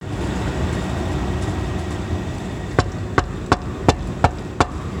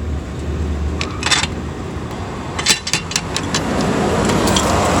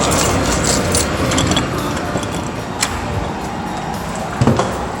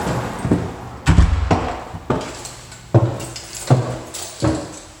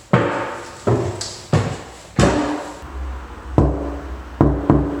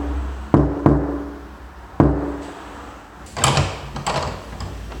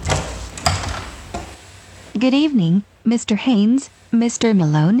Good evening, Mr. Haynes, Mr.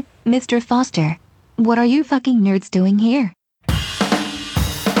 Malone, Mr. Foster. What are you fucking nerds doing here?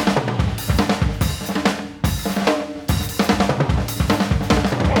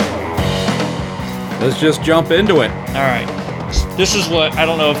 Let's just jump into it. All right. This is what I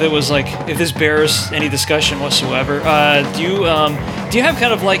don't know if it was like if this bears any discussion whatsoever. Do you have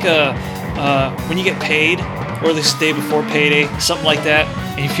kind of like a when you get paid, or at least the day before payday, something like that,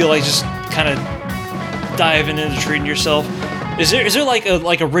 and you feel like just kind of diving into treating yourself? Is there like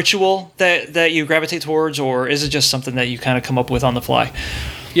a ritual that you gravitate towards, or is it just something that you kind of come up with on the fly?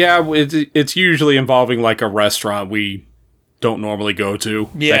 Yeah, it's usually involving like a restaurant we don't normally go to.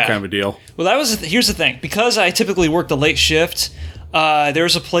 Yeah. That kind of a deal. Well, here's the thing. Because I typically work the late shift,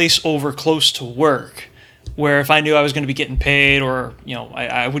 there's a place over close to work where if I knew I was going to be getting paid, or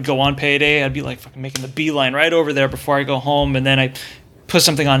I would go on payday, I'd be like fucking making the beeline right over there before I go home, and then I put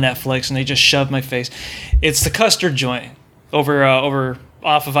something on Netflix and they just shove my face. It's the custard joint over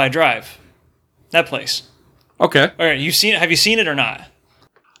off of I Drive. That place. Okay. All right, have you seen it or not?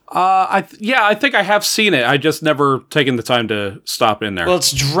 I think I have seen it. I just never taken the time to stop in there. Well,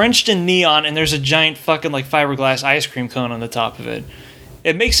 it's drenched in neon, and there's a giant fucking like fiberglass ice cream cone on the top of it.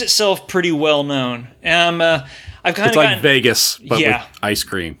 It makes itself pretty well known. I've kind of it's like Vegas, but with ice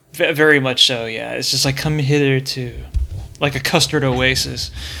cream. Very much so. Yeah, it's just like come hither to, like a custard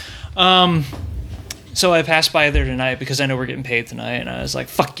oasis. So I passed by there tonight because I know we're getting paid tonight, and I was like,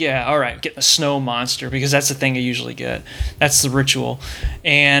 fuck yeah, all right, getting a snow monster, because that's the thing I usually get. That's the ritual.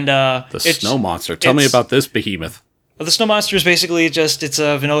 And the snow monster. Tell me about this behemoth. The snow monster is basically it's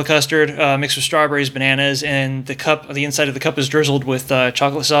a vanilla custard mixed with strawberries, bananas, and the inside of the cup is drizzled with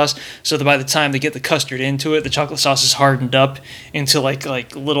chocolate sauce, so that by the time they get the custard into it, the chocolate sauce is hardened up into like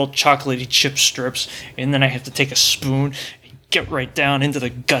little chocolatey chip strips, and then I have to take a spoon, get right down into the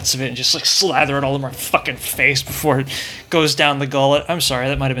guts of it and just like slather it all over my fucking face before it goes down the gullet. I'm sorry,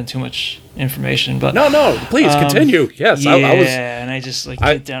 that might have been too much information, but no, please continue. Yes, yeah, I was, and I just like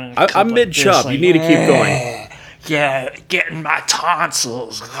get down in a cup I'm mid chub. Like, you need to keep going. Yeah, getting my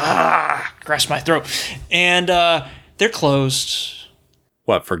tonsils. Grasp my throat, and they're closed.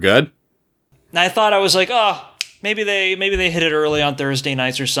 What, for good? And I thought, I was like, maybe they hit it early on Thursday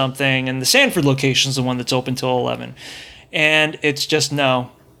nights or something, and the Sanford location's the one that's open till 11. And it's just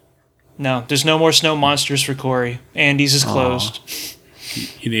no. There's no more snow monsters for Corey. Andy's is closed.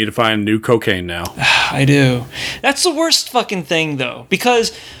 You need to find new cocaine now. I do. That's the worst fucking thing, though,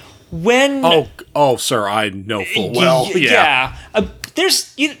 because when sir, I know full well. Yeah.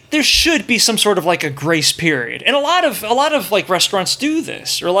 There should be some sort of like a grace period, and a lot of like restaurants do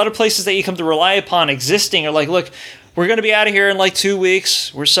this, or a lot of places that you come to rely upon existing are like, look, we're going to be out of here in like 2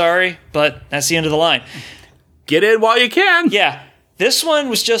 weeks. We're sorry, but that's the end of the line. Get in while you can. Yeah. This one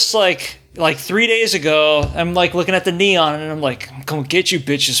was just like 3 days ago. I'm like looking at the neon and I'm like, I'm going to get you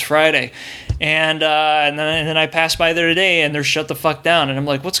bitches Friday. And then I passed by there today and they're shut the fuck down. And I'm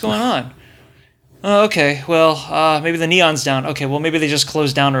like, what's going on? Oh, okay. Well, maybe the neon's down. Okay. Well, maybe they just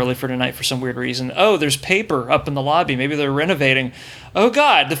closed down early for tonight for some weird reason. Oh, there's paper up in the lobby. Maybe they're renovating. Oh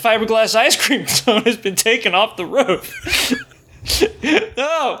God, the fiberglass ice cream cone has been taken off the roof.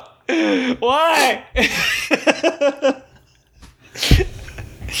 No. Why?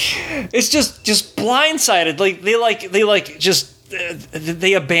 It's just blindsided.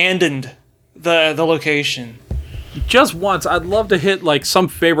 They abandoned the location. Just once, I'd love to hit like some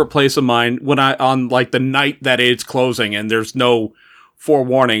favorite place of mine when on like the night that it's closing and there's no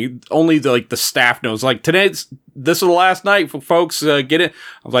forewarning. Only the staff knows. Like this is the last night for folks. Get it.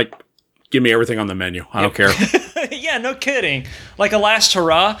 I was like, give me everything on the menu. I don't care. Yeah, no kidding. Like a last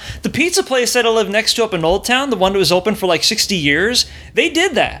hurrah. The pizza place that I live next to up in Old Town, the one that was open for like 60 years, they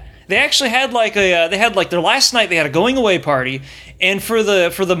did that. They actually had their last night they had a going away party, and for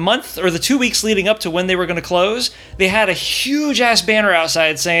the month or the 2 weeks leading up to when they were going to close, they had a huge ass banner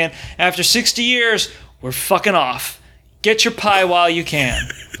outside saying, after 60 years, we're fucking off. Get your pie while you can.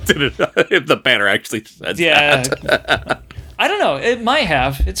 If the banner actually said that. I don't know. It might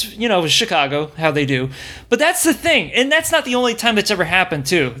have. It's, Chicago, how they do. But that's the thing. And that's not the only time that's ever happened,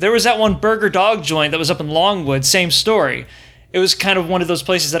 too. There was that one burger dog joint that was up in Longwood. Same story. It was kind of one of those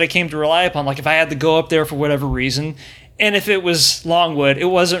places that I came to rely upon. Like, if I had to go up there for whatever reason. And if it was Longwood, it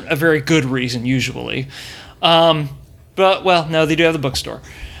wasn't a very good reason, usually. But, well, no, they do have the bookstore.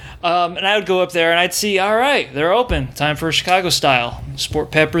 And I would go up there and I'd see, all right, they're open. Time for a Chicago style. Sport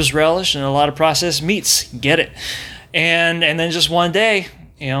peppers, relish, and a lot of processed meats. Get it. And then just one day,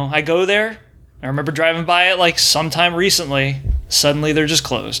 I go there. I remember driving by it like sometime recently. Suddenly they're just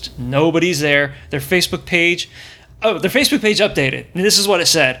closed. Nobody's there. Their Facebook page updated. And this is what it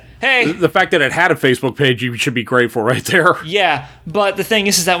said. Hey. The fact that it had a Facebook page, you should be grateful right there. Yeah, but the thing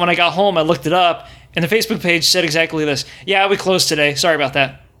is that when I got home, I looked it up, and the Facebook page said exactly this. Yeah, we closed today. Sorry about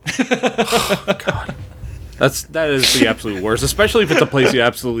that. Oh, God. That is the absolute worst, especially if it's a place you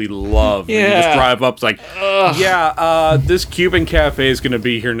absolutely love. Yeah. And you just drive up, it's like, this Cuban cafe is going to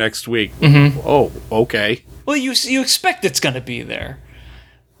be here next week. Oh, okay. Well, you expect it's going to be there.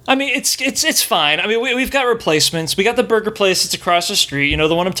 I mean, it's fine. I mean, we've got replacements. We got the burger place that's across the street. You know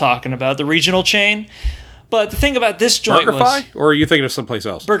the one I'm talking about, the regional chain. But the thing about this joint BurgerFi? Or are you thinking of someplace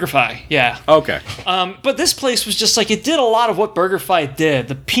else? BurgerFi, yeah. Okay. But this place was just like, it did a lot of what BurgerFi did.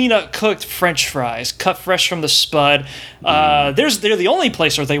 The peanut cooked French fries, cut fresh from the spud. They're the only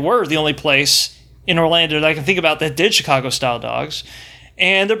place, or they were the only place in Orlando that I can think about that did Chicago-style dogs.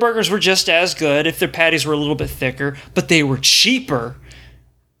 And their burgers were just as good if their patties were a little bit thicker, but they were cheaper,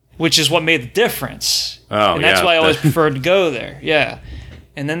 which is what made the difference. Oh, and that's why I always preferred to go there, yeah.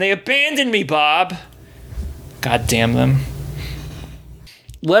 And then they abandoned me, Bob. God damn them.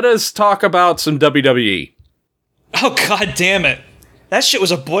 Let us talk about some WWE. Oh, god damn it. That shit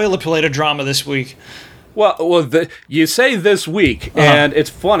was a boilerplate drama this week. Well, you say this week, and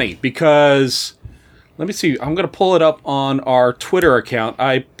it's funny because, let me see, I'm going to pull it up on our Twitter account.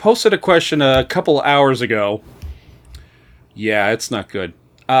 I posted a question a couple hours ago. Yeah, it's not good.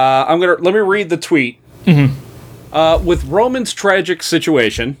 Let me read the tweet. With Roman's tragic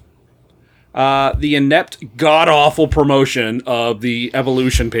situation, the inept, god-awful promotion of the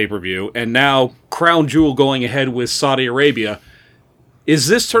Evolution pay-per-view, and now Crown Jewel going ahead with Saudi Arabia, is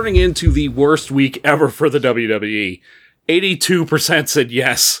this turning into the worst week ever for the WWE? 82% said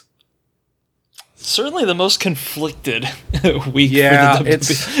yes. Certainly the most conflicted week for the WWE.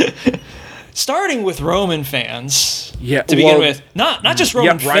 It's... Starting with Roman fans, to begin with. Not just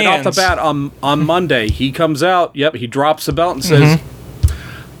Roman fans. Right off the bat, on Monday, he comes out, he drops the belt and says...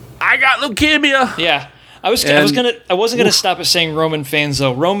 I got leukemia. Yeah, I wasn't gonna stop at saying Roman fans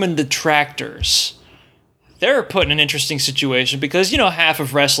though. Roman detractors, they're put in an interesting situation because half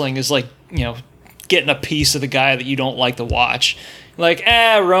of wrestling is like getting a piece of the guy that you don't like to watch. Like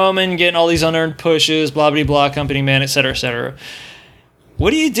Roman getting all these unearned pushes, blah blah blah, company man, etc. etc.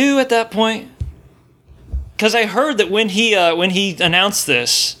 What do you do at that point? Because I heard that when he announced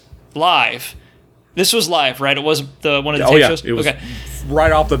this live, this was live, right? It wasn't one of the tape shows. It was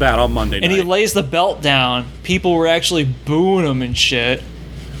right off the bat on Monday night. And he lays the belt down. People were actually booing him and shit.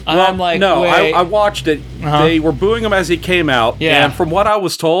 Well, I'm like, no, wait. I watched it. They were booing him as he came out. Yeah. And from what I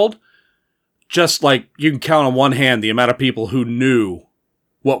was told, just like you can count on one hand the amount of people who knew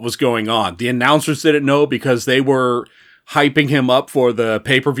what was going on. The announcers didn't know because they were hyping him up for the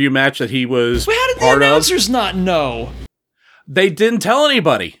pay-per-view match that he was Wait, how did part the of. announcers not know? They didn't tell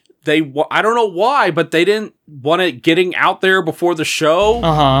anybody. I don't know why, but they didn't want it getting out there before the show,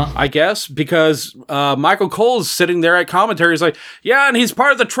 I guess, because Michael Cole is sitting there at commentary. He's like, yeah, and he's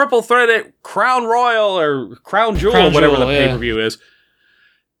part of the triple threat at Crown Royal or Crown Jewel or whatever the pay-per-view is.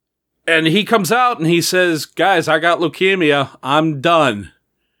 And he comes out and he says, guys, I got leukemia. I'm done.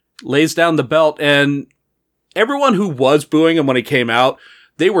 Lays down the belt, and everyone who was booing him when he came out,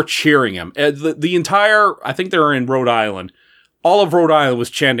 they were cheering him. The entire, I think they were in Rhode Island. All of Rhode Island was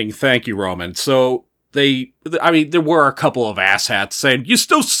chanting, thank you, Roman. So there were a couple of asshats saying, you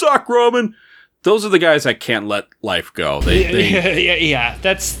still suck, Roman. Those are the guys that can't let life go. Yeah.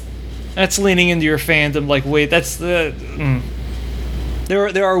 That's leaning into your fandom. Like, wait, that's the...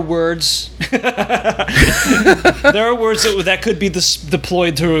 There are words. There are words that could be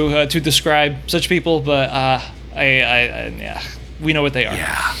deployed to describe such people, but we know what they are.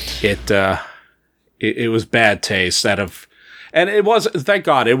 Yeah, it was bad taste out of... And it was, thank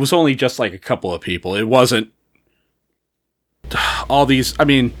God, it was only just like a couple of people. It wasn't all these,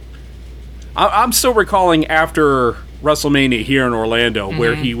 I'm still recalling after WrestleMania here in Orlando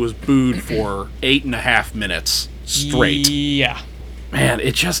where he was booed for 8.5 minutes straight. Yeah. Man,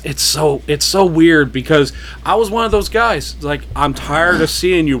 it's so weird because I was one of those guys. Like, I'm tired of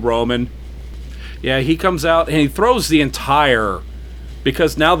seeing you, Roman. Yeah, he comes out and he throws the entire,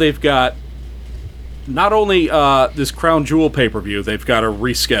 because now they've got not only this Crown Jewel pay-per-view, they've got to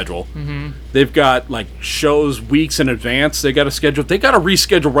reschedule. They've got like shows weeks in advance. They got to schedule. They got to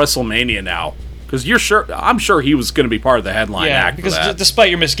reschedule WrestleMania now because I'm sure he was going to be part of the headline act. Because for that.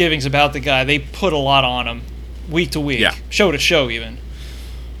 Despite your misgivings about the guy, they put a lot on him, week to week, show to show, even.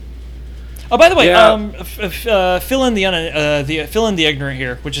 Oh, by the way, fill in the ignorant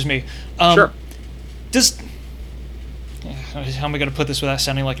here, which is me. Sure. How am I going to put this without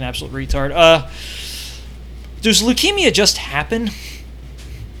sounding like an absolute retard? Does leukemia just happen?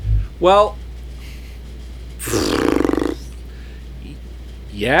 Well,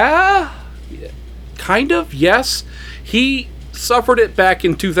 Yeah, kind of, yes. He suffered it back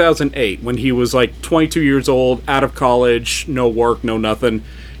in 2008 when he was like 22 years old, out of college, no work, no nothing,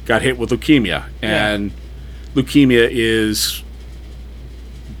 got hit with leukemia. And leukemia is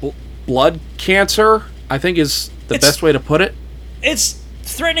blood cancer, I think is the best way to put it. It's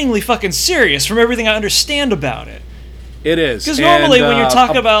threateningly fucking serious from everything I understand about it. It is. Because normally when you're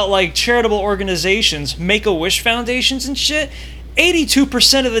talking about like charitable organizations, Make-A-Wish foundations and shit,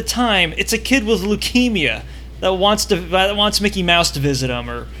 82% of the time it's a kid with leukemia that wants Mickey Mouse to visit him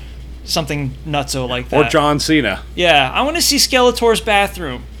or something nutso like that. Or John Cena. Yeah, I want to see Skeletor's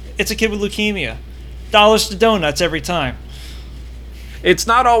bathroom. It's a kid with leukemia. Dollars to donuts every time. It's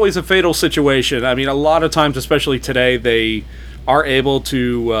not always a fatal situation. I mean, a lot of times, especially today, they are able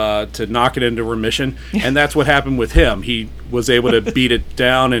to knock it into remission, and that's what happened with him. He was able to beat it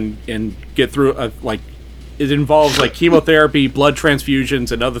down and get through. It involves like chemotherapy, blood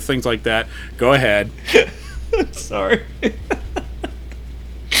transfusions, and other things like that. Go ahead. Sorry.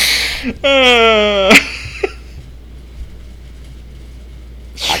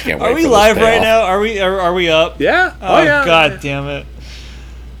 I can't wait. Are we live right now? Are we up? Yeah. Oh yeah. God damn it!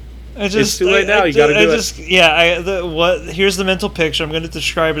 It's too late now. You got to do it. Yeah. Here's the mental picture. I'm going to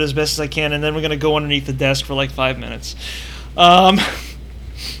describe it as best as I can, and then we're going to go underneath the desk for like 5 minutes.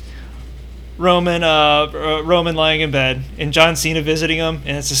 Roman lying in bed, and John Cena visiting him,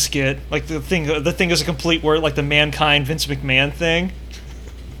 and it's a skit. Like the thing is a complete word, like the Mankind Vince McMahon thing.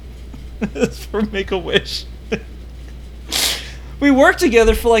 It's for Make-A-Wish. We worked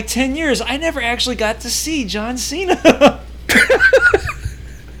together for like 10 years. I never actually got to see John Cena.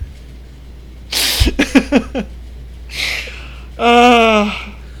 Oh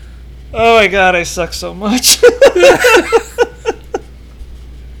my God, I suck so much.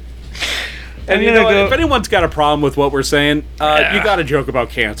 And you know, if anyone's got a problem with what we're saying, you got to joke about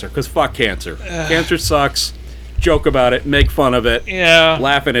cancer, because fuck cancer. Cancer sucks. Joke about it, make fun of it,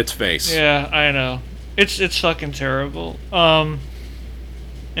 laugh in its face. Yeah, I know. It's fucking terrible.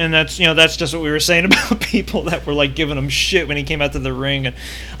 And that's just what we were saying about people that were like giving him shit when he came out to the ring. And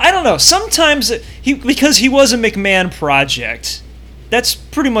I don't know. Sometimes because he was a McMahon project, that's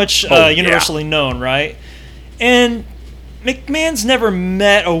pretty much universally known, right? And McMahon's never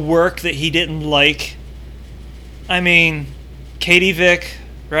met a work that he didn't like. I mean, Katie Vick,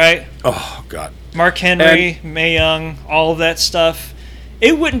 right? Oh God. Mark Henry, Mae Young, all of that stuff.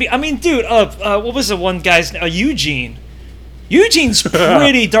 It wouldn't be. I mean, dude. What was the one guy's name? Eugene. Eugene's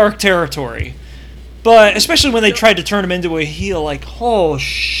pretty dark territory, but especially when they tried to turn him into a heel, like, oh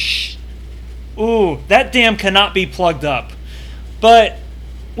ooh, that dam cannot be plugged up. But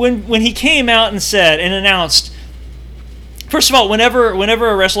when he came out and said and announced, first of all, whenever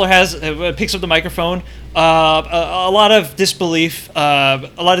a wrestler picks up the microphone, a lot of disbelief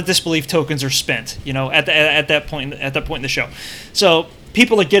tokens are spent, at that point in the show. So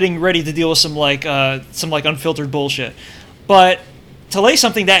people are getting ready to deal with some unfiltered bullshit. But to lay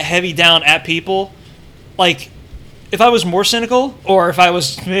something that heavy down at people, like, if I was more cynical, or if I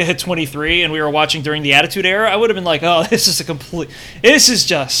was 23 and we were watching during the Attitude Era, I would have been like, oh, this is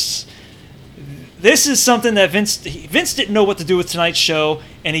something that Vince didn't know what to do with tonight's show,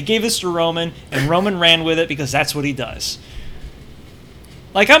 and he gave this to Roman, and Roman ran with it because that's what he does.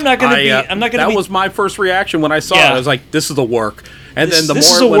 Like, That was my first reaction when I saw it. I was like, this is the work. And then the more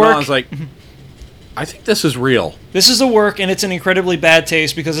it went on, I was like, I think this is real. This is a work, and it's an incredibly bad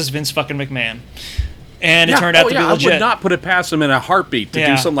taste because it's Vince fucking McMahon. And it turned out to be legit. I would not put it past him in a heartbeat to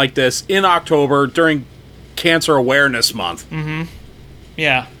do something like this in October during Cancer Awareness Month. Mm-hmm.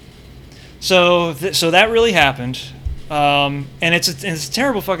 Yeah. So that really happened. And it's a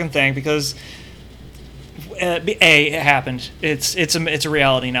terrible fucking thing because A, it happened. It's a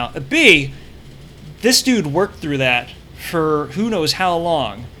reality now. B, this dude worked through that for who knows how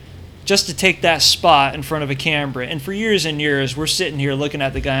long, just to take that spot in front of a camera. And for years and years, we're sitting here looking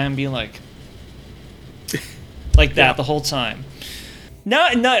at the guy and being like that the whole time. Now,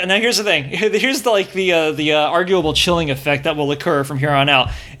 here's the thing. Here's the arguable chilling effect that will occur from here on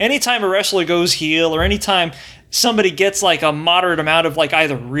out. Anytime a wrestler goes heel, or anytime somebody gets like a moderate amount of like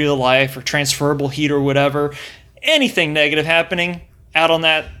either real life or transferable heat or whatever, anything negative happening out on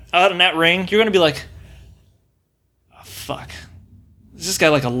that ring, you're gonna be like, oh, fuck. Is this guy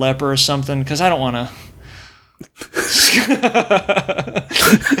like a leper or something? Because I don't want to.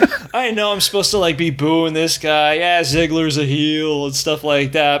 I know I'm supposed to like be booing this guy. Yeah, Ziggler's a heel and stuff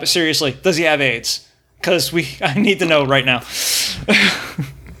like that. But seriously, does he have AIDS? Because I need to know right now.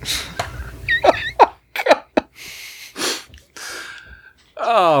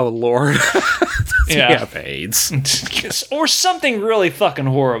 Oh Lord. Yeah. have AIDS. Or something really fucking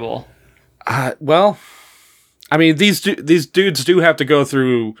horrible. Well, I mean, these dudes do have to go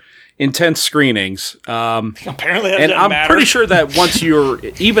through intense screenings. Apparently, that and doesn't I'm matter. pretty sure that once you're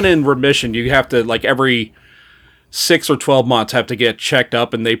even in remission, you have to, like, every 6 or 12 months have to get checked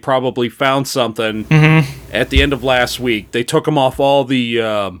up, and they probably found something at the end of last week. They took him off all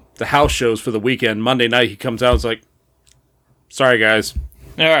the house shows for the weekend. Monday night, he comes out and is like, sorry, guys.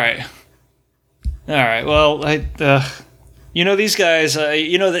 All right. Well, these guys,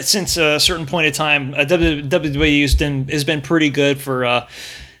 that since a certain point in time, WWE has been pretty good for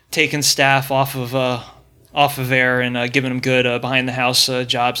taking staff off of air and giving them good behind the house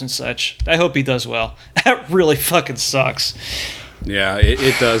jobs and such. I hope he does well. That really fucking sucks. Yeah,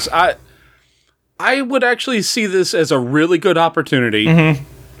 it does. I would actually see this as a really good opportunity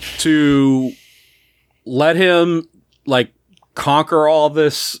to let him, like, conquer all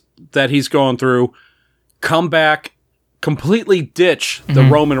this that he's going through, come back, completely ditch the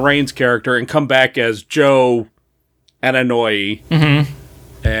Roman Reigns character, and come back as Joe Ananoye,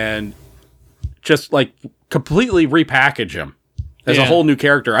 and just, like, completely repackage him as a whole new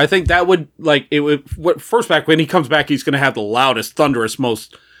character. I think that would, like, first back, when he comes back, he's going to have the loudest, thunderous,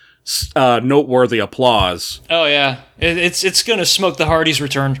 most noteworthy applause. Oh yeah, it's going to smoke the Hardy's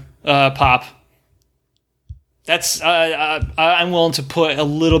return pop. That's I'm willing to put a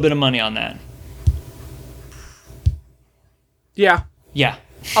little bit of money on that. Yeah.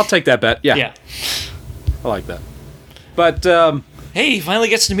 I'll take that bet. Yeah. I like that. But, hey, he finally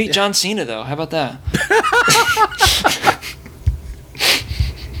gets to meet John Cena, though. How about that?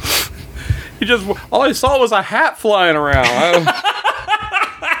 all I saw was a hat flying around.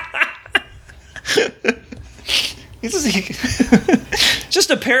 Just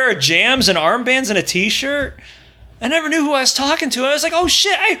a pair of jams and armbands and a t-shirt? I never knew who I was talking to. I was like, oh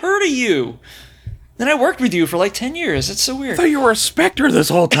shit, I heard of you. Then I worked with you for like 10 years. It's so weird. I thought you were a Spectre this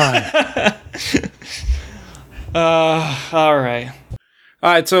whole time. All right.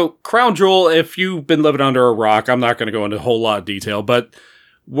 All right, so Crown Jewel, if you've been living under a rock, I'm not going to go into a whole lot of detail, but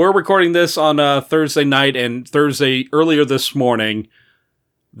we're recording this on Thursday night, and earlier this morning,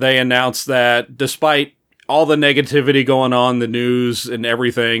 they announced that despite all the negativity going on, the news and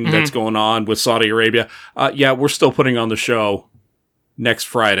everything that's going on with Saudi Arabia, we're still putting on the show next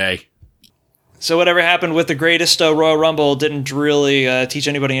Friday. So whatever happened with the greatest Royal Rumble didn't really teach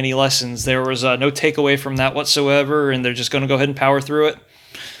anybody any lessons. There was no takeaway from that whatsoever, and they're just going to go ahead and power through it.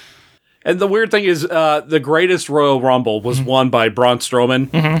 And the weird thing is, the greatest Royal Rumble was won by Braun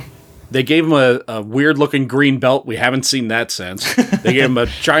Strowman. They gave him a weird-looking green belt. We haven't seen that since. They gave him a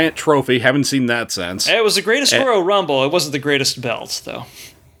giant trophy. Haven't seen that since. It was the greatest Royal Rumble. It wasn't the greatest belt, though.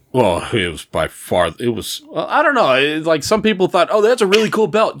 Well, it was by far, well, I don't know. Like, some people thought, oh, that's a really cool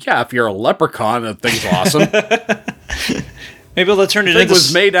belt. Yeah, if you're a leprechaun, that thing's awesome. Maybe they'll turn it The thing into...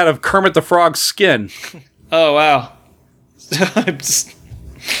 was made out of Kermit the Frog's skin. Oh, wow. I'm just...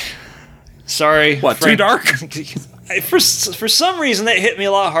 Sorry. What, Frank. too dark? For some reason, that hit me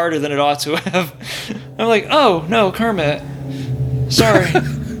a lot harder than it ought to have. I'm like, oh, no, Kermit. Sorry.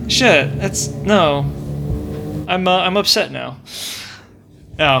 Shit, no. I'm upset now.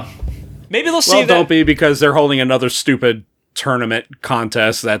 No. Maybe they'll see that... Well, don't be, because they're holding another stupid tournament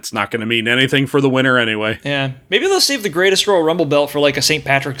contest that's not going to mean anything for the winner anyway. Yeah. Maybe they'll save the greatest Royal Rumble belt for like a St.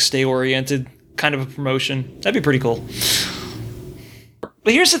 Patrick's Day oriented kind of a promotion. That'd be pretty cool.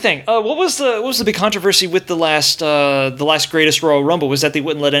 But here's the thing. What was the big controversy with the last greatest Royal Rumble? Was that they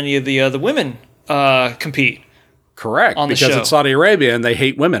wouldn't let any of the women compete. Correct. On the because show. it's Saudi Arabia and they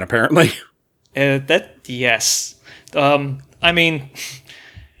hate women, apparently. Yes. I mean,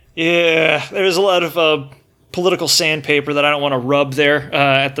 yeah, there's a lot of political sandpaper that I don't want to rub there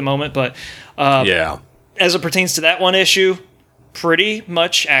at the moment, but yeah. As it pertains to that one issue, pretty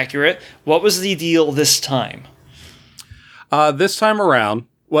much accurate. What was the deal this time? This time around,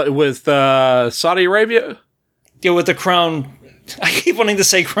 what with Saudi Arabia? Yeah, with the Crown. I keep wanting to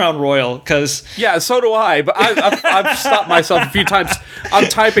say Crown Royal because yeah, so do I. But I've stopped myself a few times. I'm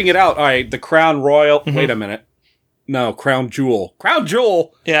typing it out. All right, the Crown Royal. Wait a minute. No, Crown Jewel. Crown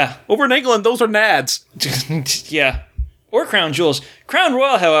Jewel. Yeah. Over in England, those are nads. Yeah. Or Crown Jewels. Crown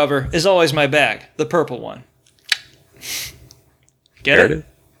Royal, however, is always my bag. The purple one. Get there it? It is.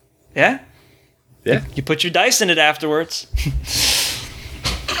 Yeah? Yeah. You put your dice in it afterwards.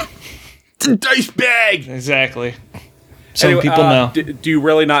 It's a dice bag! Exactly. Some Anyway, people know. Do you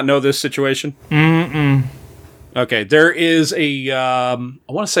really not know this situation? Mm-mm. Okay, there is I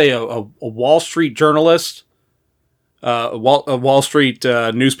want to say a Wall Street journalist, a Wall Street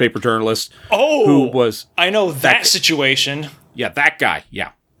newspaper journalist. Oh! Who was... I know that situation. Yeah, that guy,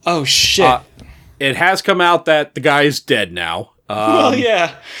 yeah. Oh, shit. it has come out that the guy is dead now. Well,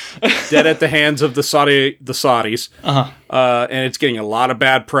 yeah. Dead at the hands of the Saudis. And it's getting a lot of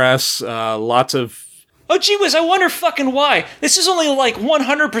bad press, lots of... Oh, gee whiz, I wonder fucking why. This is only like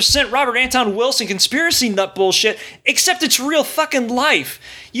 100% Robert Anton Wilson conspiracy nut bullshit, except it's real fucking life.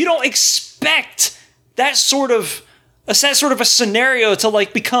 You don't expect that sort of a scenario to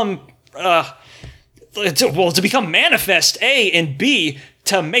like become, to become manifest, A, and B,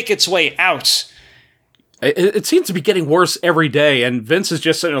 to make its way out. It seems to be getting worse every day, and Vince is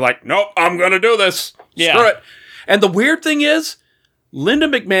just sitting there like, nope, I'm going to do this. Yeah. Screw it. And the weird thing is, Linda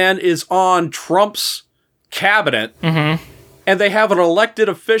McMahon is on Trump's cabinet, and they have an elected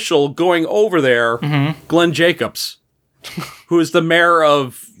official going over there, Glenn Jacobs, who is the mayor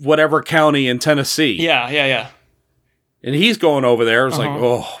of whatever county in Tennessee. Yeah. And he's going over there. It's like,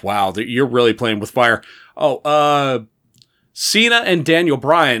 oh, wow, you're really playing with fire. Oh, Cena and Daniel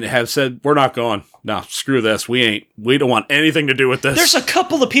Bryan have said, we're not going. No, screw this. We don't want anything to do with this. There's a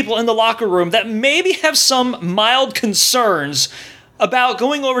couple of people in the locker room that maybe have some mild concerns about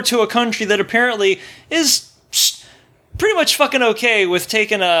going over to a country that apparently is pretty much fucking okay with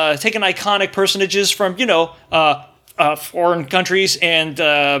taking iconic personages from, foreign countries and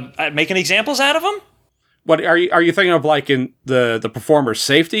making examples out of them. What are you thinking of, like in the performer's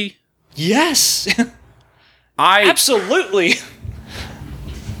safety? Yes. Absolutely.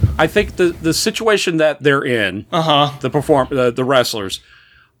 I think the situation that they're in, the wrestlers,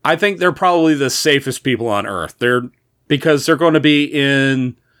 I think they're probably the safest people on earth. Because they're going to be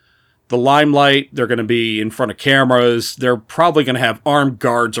in the limelight, they're going to be in front of cameras, they're probably going to have armed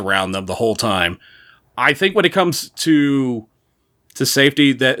guards around them the whole time. I think when it comes to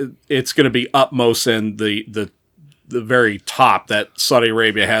safety, that it's going to be utmost in the very top that Saudi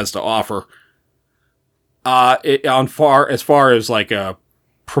Arabia has to offer. As far as like a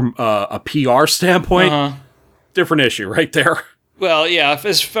PR standpoint, different issue right there. Well, yeah.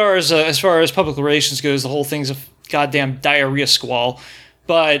 As far as public relations goes, the whole thing's a goddamn diarrhea squall.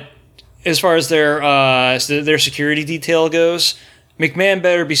 But as far as their security detail goes, McMahon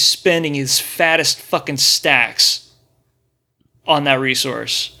better be spending his fattest fucking stacks on that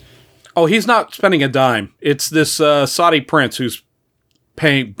resource. Oh, he's not spending a dime. It's this Saudi prince who's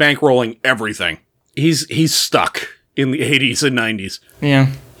bankrolling everything. He's stuck in the 80s and 90s.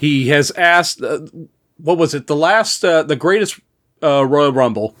 Yeah. He has asked, what was it? The greatest Royal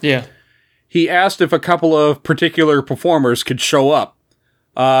Rumble. Yeah. He asked if a couple of particular performers could show up.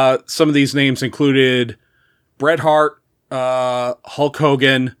 Some of these names included Bret Hart, Hulk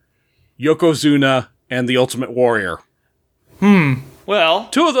Hogan, Yokozuna, and The Ultimate Warrior. Well,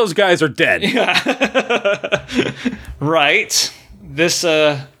 two of those guys are dead. Yeah. Right. This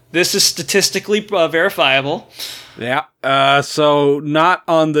is statistically verifiable. Yeah. So not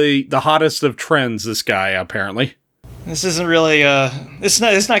on the hottest of trends, this guy, apparently. This isn't really it's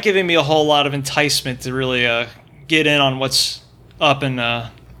not giving me a whole lot of enticement to really get in on what's up in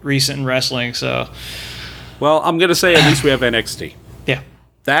recent in wrestling, so well, I'm going to say at least we have NXT. Yeah.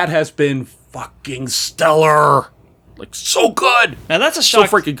 That has been fucking stellar. Like, so good. Now that's a shock.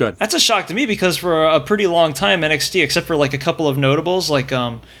 So freaking good. That's a shock to me because for a pretty long time NXT, except for like a couple of notables, like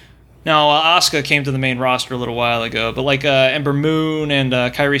now Asuka came to the main roster a little while ago, but like Ember Moon and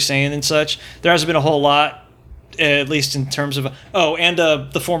Kairi Sane and such, there hasn't been a whole lot, at least in terms of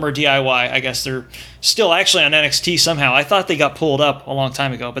the former DIY. I guess they're still actually on NXT somehow. I thought they got pulled up a long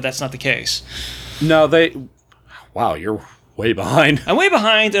time ago, but that's not the case. No, wow, you're way behind. I'm way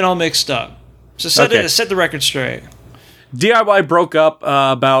behind and all mixed up. So set the record straight. DIY broke up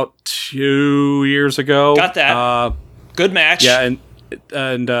about 2 years ago. Got that. Good match. Yeah, and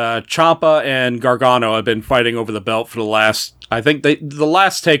Ciampa and Gargano have been fighting over the belt for the last. I think the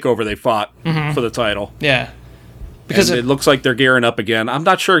last takeover they fought for the title. Yeah, because it looks like they're gearing up again. I'm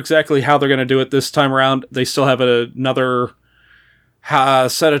not sure exactly how they're going to do it this time around. They still have another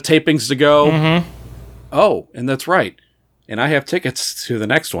set of tapings to go. Mm-hmm. Oh, and that's right. And I have tickets to the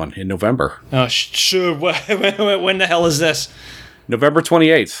next one in November. Oh, sure. When the hell is this? November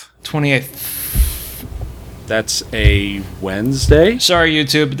 28th. 28th. That's a Wednesday? Sorry,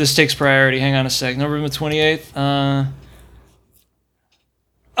 YouTube, but this takes priority. Hang on a sec. November 28th.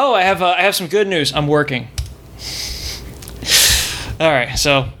 Oh, I have some good news. I'm working. All right,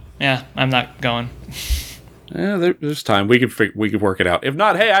 so, yeah, I'm not going. Yeah, there's time. We could work it out. If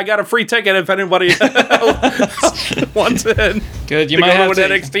not, hey, I got a free ticket if anybody else wants in. Good, you might have to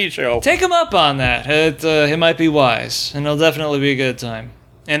an NXT show. Take them up on that. It might be wise, and it'll definitely be a good time.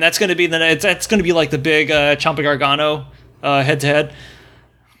 And that's going to be like the big Ciampa Gargano head to head.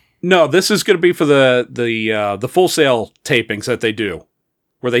 No, this is going to be for the Full Sail tapings that they do.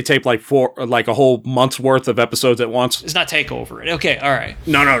 where they tape like a whole month's worth of episodes at once. It's not Takeover. Okay, all right.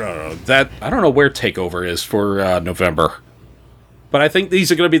 No. That I don't know where Takeover is for November, but I think these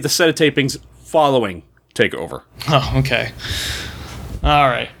are going to be the set of tapings following Takeover. Oh, okay. All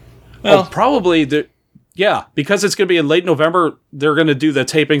right. Well, probably because it's going to be in late November. They're going to do the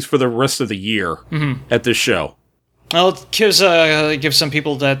tapings for the rest of the year at this show. Well, it gives some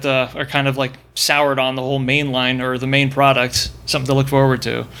people that are kind of like soured on the whole main line or the main product something to look forward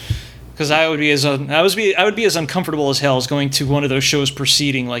to. Because I would be as uncomfortable as hell as going to one of those shows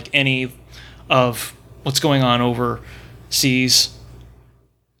preceding like any of what's going on overseas.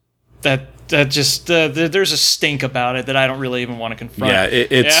 There's a stink about it that I don't really even want to confront. Yeah,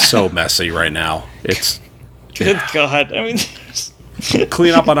 it's so messy right now. It's good God. I mean.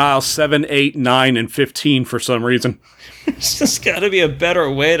 Clean up on aisle 7, 8, 9, and 15 for some reason. There's just got to be a better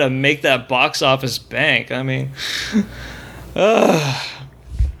way to make that box office bank. I mean, so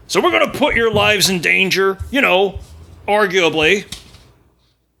we're going to put your lives in danger, arguably,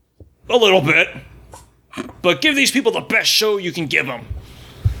 a little bit, but give these people the best show you can give them.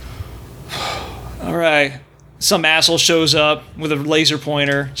 All right. Some asshole shows up with a laser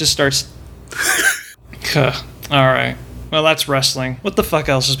pointer, just starts... All right. Well, that's wrestling. What the fuck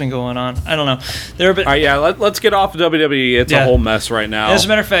else has been going on? I don't know. All right, yeah, let's get off of WWE. It's a whole mess right now. As a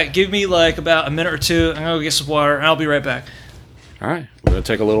matter of fact, give me like about a minute or two. I'm going to get some water, and I'll be right back. All right, we're going to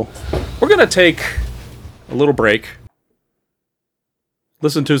take a little break.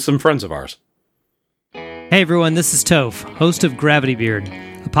 Listen to some friends of ours. Hey everyone, this is Toph, host of Gravity Beard,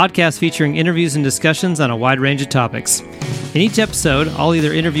 a podcast featuring interviews and discussions on a wide range of topics. In each episode, I'll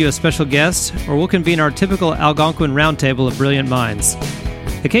either interview a special guest, or we'll convene our typical Algonquin roundtable of brilliant minds.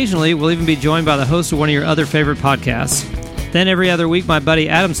 Occasionally, we'll even be joined by the host of one of your other favorite podcasts. Then every other week, my buddy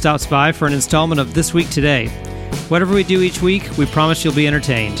Adam stops by for an installment of This Week Today. Whatever we do each week, we promise you'll be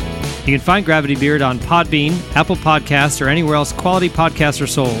entertained. You can find Gravity Beard on Podbean, Apple Podcasts, or anywhere else quality podcasts are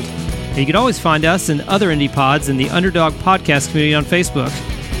sold. And you can always find us and other indie pods in the Underdog Podcast community on Facebook.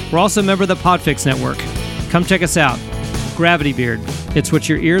 We're also a member of the Podfix Network. Come check us out. Gravity Beard. It's what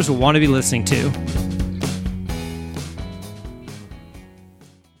your ears will want to be listening to.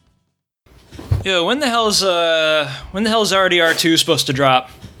 Yo, when the hell's RDR2 supposed to drop?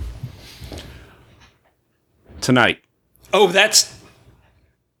 Tonight. Oh, that's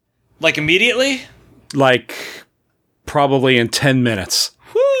like immediately? Like probably in 10 minutes.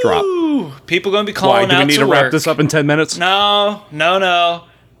 Woo! Drop. People going to be calling out to Why, do we need to work. wrap this up in 10 minutes? No.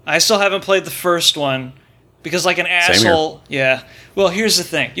 I still haven't played the first one. Because like an asshole... Yeah. Well, here's the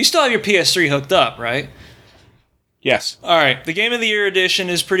thing. You still have your PS3 hooked up, right? Yes. Alright, the Game of the Year edition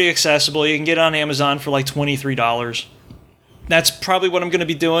is pretty accessible. You can get it on Amazon for like $23. That's probably what I'm going to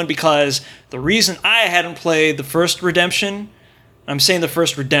be doing because the reason I hadn't played the first Redemption... I'm saying the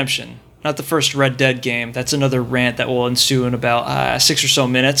first Redemption, not the first Red Dead game. That's another rant that will ensue in about 6 or so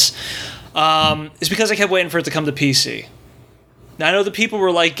minutes. Is because I kept waiting for it to come to PC. Now, I know the people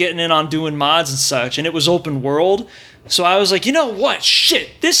were like getting in on doing mods and such, and it was open world. So I was like, you know what? Shit,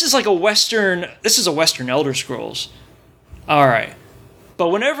 this is a Western Elder Scrolls. All right. But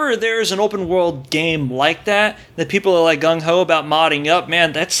whenever there's an open world game like that people are like gung-ho about modding up,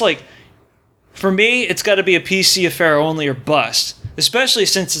 man, that's like, for me, it's got to be a PC affair only or bust. Especially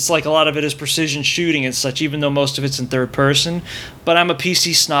since it's like a lot of it is precision shooting and such, even though most of it's in third person. But I'm a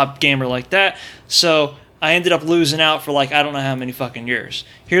PC snob gamer like that, so I ended up losing out for like I don't know how many fucking years.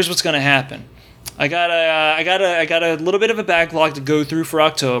 Here's what's gonna happen. I got a little bit of a backlog to go through for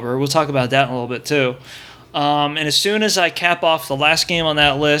October. We'll talk about that in a little bit too. And as soon as I cap off the last game on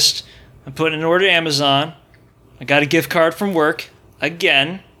that list, I'm putting an order to Amazon. I got a gift card from work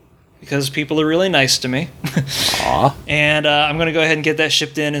again because people are really nice to me. Aww. And I'm gonna go ahead and get that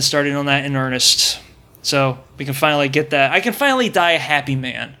shipped in and starting on that in earnest. So we can finally get that. I can finally die a happy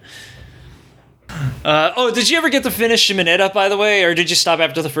man. Did you ever get to finish Shimonetta, by the way, or did you stop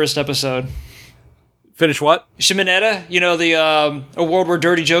after the first episode? Finish what? Shimonetta? You know, the a world where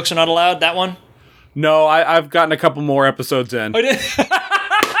dirty jokes are not allowed? That one? No, I've gotten a couple more episodes in. Oh, did?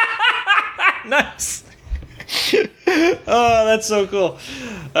 Nice. Oh, that's so cool.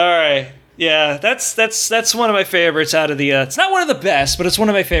 All right. Yeah, that's one of my favorites out of the... it's not one of the best, but it's one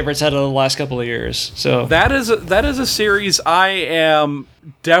of my favorites out of the last couple of years. So that is a series I am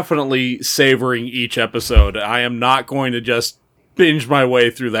definitely savoring each episode. I am not going to just binge my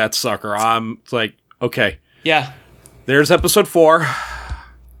way through that sucker. I'm like, okay. Yeah. There's episode 4.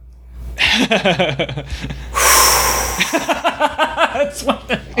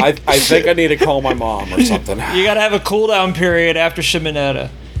 I think I need to call my mom or something. You gotta have a cooldown period after Shimonetta.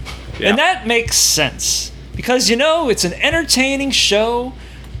 Yeah. And that makes sense. Because, it's an entertaining show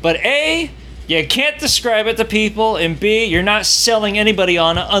But A, you can't describe it to people, and B, you're not selling anybody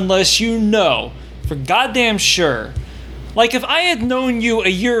on it unless you know for goddamn sure. Like, if I had known you a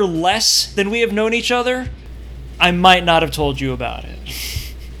year less than we have known each other, I might not have told you about it.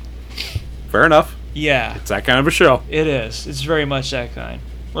 Fair enough. Yeah. It's that kind of a show. It is. It's very much that kind.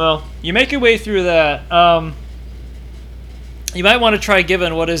 Well, you make your way through that. You might want to try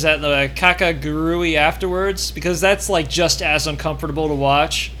giving, what is that, the Kakagurui afterwards, because that's like just as uncomfortable to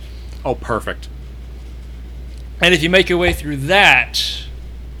watch. Oh, perfect. And if you make your way through that,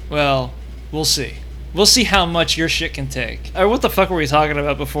 well, we'll see. We'll see how much your shit can take. What the fuck were we talking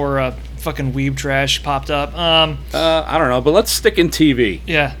about before fucking weeb trash popped up? I don't know, but let's stick in TV.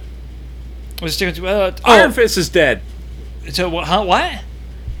 Yeah. We're sticking to, Iron Fist is dead. So what?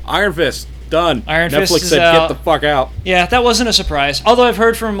 Iron Fist, done. Iron Netflix Fist is said, out. get the fuck out. Yeah, that wasn't a surprise. Although I've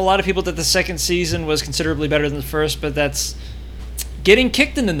heard from a lot of people that the second season was considerably better than the first, but that's getting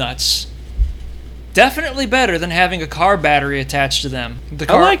kicked in the nuts. Definitely better than having a car battery attached to them.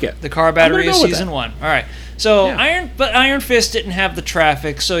 I like it. The car battery is go with season that. 1. All right. So Yeah. Iron Fist didn't have the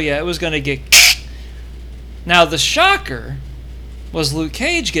traffic, so yeah, it was going to get. Now the shocker was Luke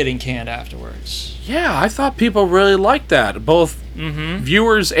Cage getting canned afterwards. Yeah, I thought people really liked that. Both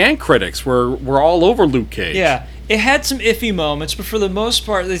viewers and critics were all over Luke Cage. Yeah, it had some iffy moments, but for the most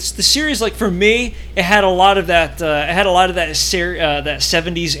part, the series, like for me, it had a lot of that. That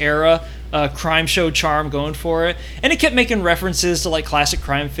 70s era crime show charm going for it, and it kept making references to like classic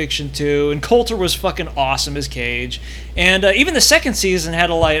crime fiction too. And Coulter was fucking awesome as Cage, and even the second season had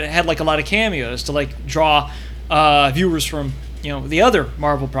a lot of cameos to like draw viewers from the other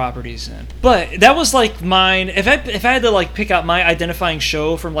Marvel properties in. But that was like mine. If I had to like pick out my identifying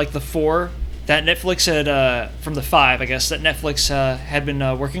show from like the 4 that Netflix had from the 5, I guess, that Netflix had been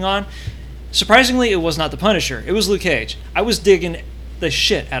working on, surprisingly, it was not The Punisher. It was Luke Cage. I was digging the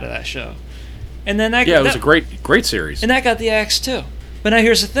shit out of that show. And then it was a great series. And that got the axe too. But now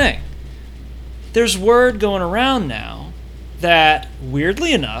here's the thing. There's word going around now that,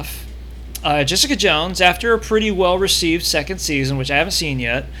 weirdly enough, Jessica Jones, after a pretty well-received second season, which I haven't seen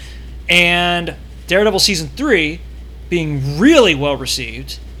yet, and Daredevil Season 3 being really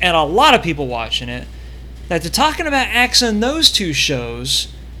well-received, and a lot of people watching it, that they're talking about axing those 2 shows,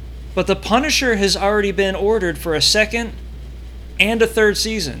 but The Punisher has already been ordered for a second and a third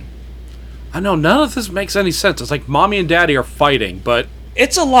season. I know, none of this makes any sense. It's like mommy and daddy are fighting, but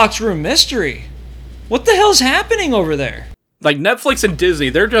It's a locked room mystery. What the hell's happening over there? like Netflix and Disney,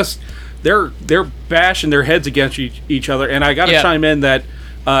 they're bashing their heads against each other. And I got to chime in that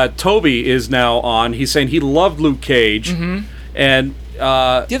Toby is now on. He's saying he loved Luke Cage, and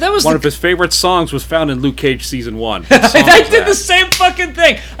that was one of his favorite songs was found in Luke Cage Season 1. I did the same fucking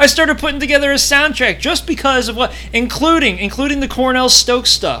thing. I started putting together a soundtrack just because of what, including the Cornell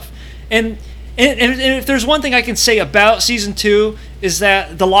Stokes stuff. And if there's one thing I can say about Season 2 is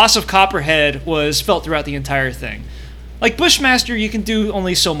that the loss of Copperhead was felt throughout the entire thing. Like Bushmaster, you can do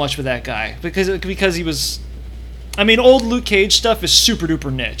only so much with that guy because he was. I mean, old Luke Cage stuff is super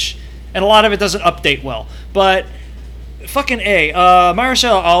duper niche, and a lot of it doesn't update well. But fucking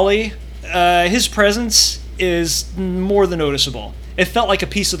Mahershala Ali, his presence is more than noticeable. It felt like a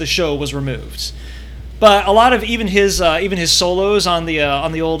piece of the show was removed. But a lot of even his solos on the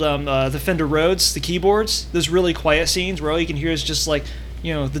old the Fender Rhodes, the keyboards, those really quiet scenes where all you can hear is just like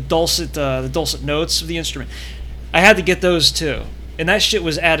the dulcet notes of the instrument. I had to get those too, and that shit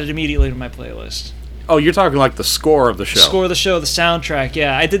was added immediately to my playlist. Oh, you're talking like the score of the show. The score of the show, the soundtrack.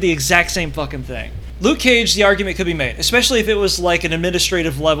 Yeah, I did the exact same fucking thing. Luke Cage, the argument could be made, especially if it was like an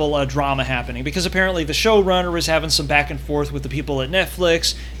administrative level drama happening, because apparently the showrunner was having some back and forth with the people at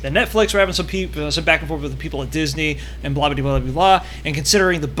Netflix, then Netflix were having some back and forth with the people at Disney, and blah, blah, blah, blah, blah, and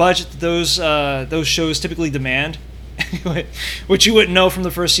considering the budget that those shows typically demand, which you wouldn't know from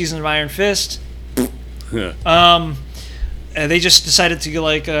the first season of Iron Fist, they just decided to go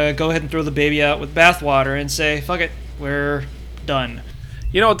ahead and throw the baby out with bathwater and say, fuck it, we're done.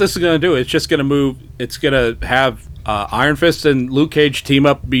 You know what this is going to do? It's just going to move. It's going to have Iron Fist and Luke Cage team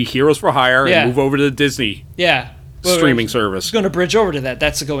up, be heroes for hire, and move over to the Disney streaming service. It's going to bridge over to that.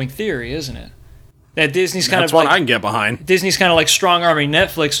 That's the going theory, isn't it? That Disney's kind That's of what like, I can get behind. Disney's kind of like strong-arming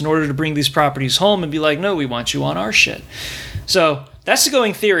Netflix in order to bring these properties home and be like, no, we want you on our shit. So that's the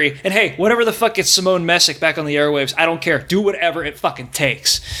going theory. And hey, whatever the fuck gets Simone Messick back on the airwaves, I don't care. Do whatever it fucking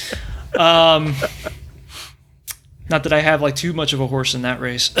takes. Not that I have like too much of a horse in that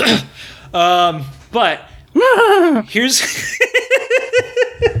race. But here's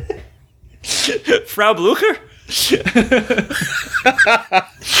Frau Blucher.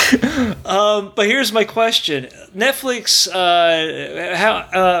 But here's my question: Netflix,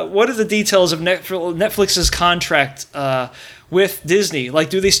 what are the details of Netflix's contract with Disney? Like,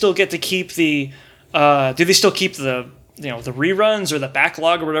 do they still get to keep the the reruns or the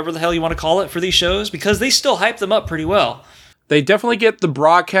backlog or whatever the hell you want to call it for these shows? Because they still hype them up pretty well. They definitely get the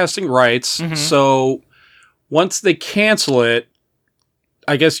broadcasting rights. Mm-hmm. So once they cancel it,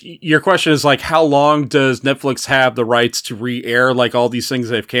 I guess your question is like, how long does Netflix have the rights to re-air like all these things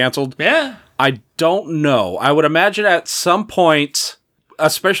they've canceled? Yeah. I don't know. I would imagine at some point,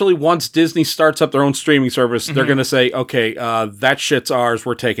 especially once Disney starts up their own streaming service, they're going to say, okay, that shit's ours.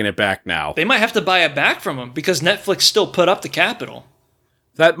 We're taking it back now. They might have to buy it back from them because Netflix still put up the capital.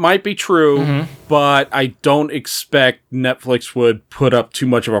 That might be true, but I don't expect Netflix would put up too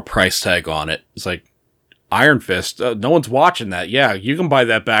much of a price tag on it. It's like Iron Fist. No one's watching that. Yeah, you can buy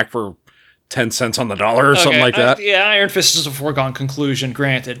that back for 10 cents on the dollar or something like that. Iron Fist is a foregone conclusion,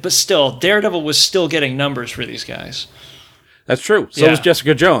 granted. But still, Daredevil was still getting numbers for these guys. That's true. So was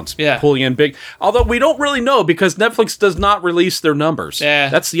Jessica Jones. Yeah. Pulling in big. Although we don't really know because Netflix does not release their numbers. Yeah.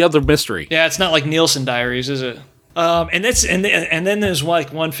 That's the other mystery. Yeah, it's not like Nielsen Diaries, is it? And then there's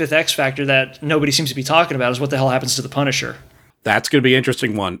like one fifth X factor that nobody seems to be talking about is what the hell happens to the Punisher. That's going to be an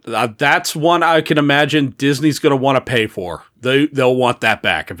interesting one. That's one I can imagine Disney's going to want to pay for. They'll want that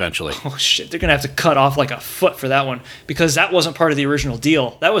back eventually. Oh shit, they're going to have to cut off like a foot for that one because that wasn't part of the original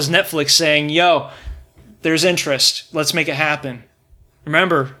deal. That was Netflix saying, yo, there's interest. Let's make it happen.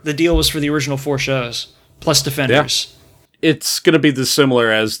 Remember, the deal was for the original 4 shows plus Defenders. Yeah. It's going to be the similar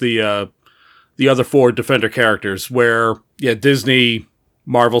as the other 4 Defender characters where, Disney,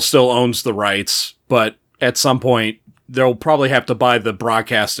 Marvel still owns the rights, but at some point, they'll probably have to buy the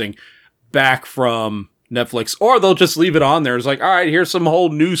broadcasting back from Netflix, or they'll just leave it on there. It's like, all right, here's some whole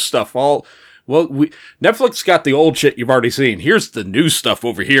new stuff. Netflix got the old shit you've already seen. Here's the new stuff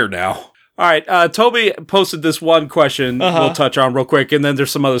over here now. All right, Toby posted this one question we'll touch on real quick, and then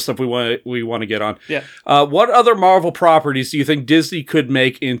there's some other stuff we want to get on. Yeah. What other Marvel properties do you think Disney could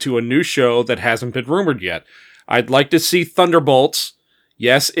make into a new show that hasn't been rumored yet? I'd like to see Thunderbolts.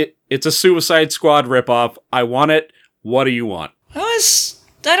 Yes, it's a Suicide Squad ripoff. I want it. What do you want? I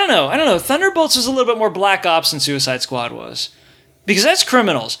don't know. Thunderbolts was a little bit more Black Ops than Suicide Squad was. Because that's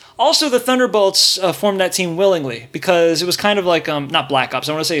criminals. Also, the Thunderbolts formed that team willingly because it was kind of like not Black Ops.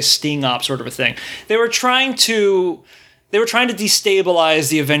 I want to say a Sting Ops sort of a thing. They were trying to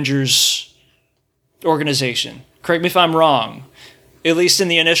destabilize the Avengers organization. Correct me if I'm wrong. At least in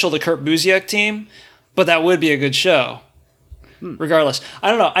the initial, the Kurt Busiek team. But that would be a good show. Regardless, I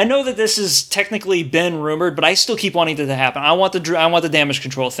don't know. I know that this has technically been rumored, but I still keep wanting it to happen. I want the damage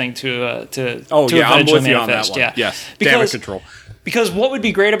control thing to I'm with eventually you on that manifest. one. Yeah. Yes, because, damage control. Because what would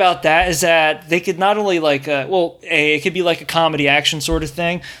be great about that is that they could not only it could be like a comedy action sort of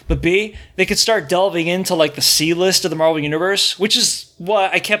thing, but B, they could start delving into like the C list of the Marvel Universe, which is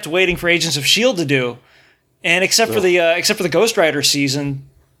what I kept waiting for Agents of S.H.I.E.L.D. to do. And except for the Ghost Rider season,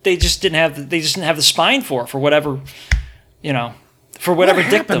 they just didn't have the spine for whatever. For whatever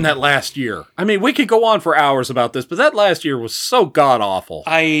what happened that last year? I mean, we could go on for hours about this, but that last year was so god-awful.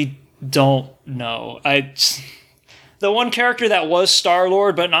 I don't know. The one character that was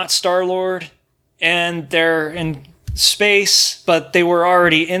Star-Lord, but not Star-Lord, and they're in space, but they were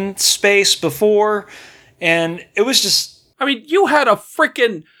already in space before, and it was just... I mean, you had a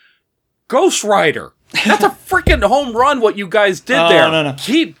freaking Ghost Rider. That's a freaking home run what you guys did there. No.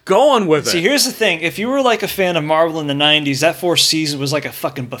 Keep going with it. See, here's the thing. If you were like a fan of Marvel in the 90s, that 4th season was like a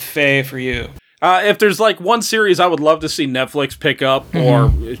fucking buffet for you. If there's like one series I would love to see Netflix pick up or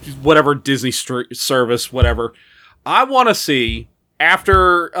whatever Disney service, whatever, I want to see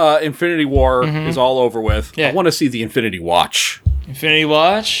after Infinity War is all over with, I want to see the Infinity Watch. Infinity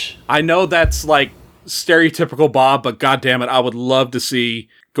Watch? I know that's like stereotypical Bob, but goddammit, I would love to see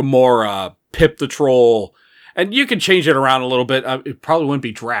Gamora, Pip the Troll, and you can change it around a little bit. It probably wouldn't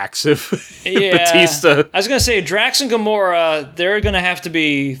be Drax if Batista. I was gonna say Drax and Gamora. They're gonna have to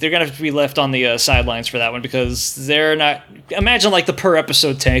be left on the sidelines for that one because they're not. Imagine like the per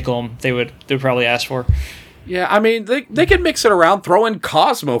episode take home they would probably ask for. Yeah, I mean they can mix it around. Throw in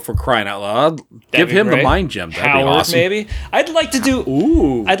Cosmo for crying out loud. Give him the mind gem. That'd Howard, be awesome. Maybe I'd like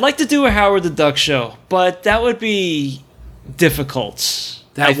to do a Howard the Duck show, but that would be difficult.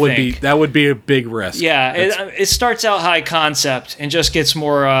 That would be a big risk. Yeah, it starts out high concept and just gets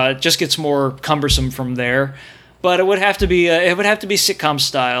more cumbersome from there. But it would have to be sitcom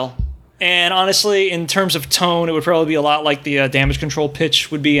style. And honestly, in terms of tone, it would probably be a lot like the damage control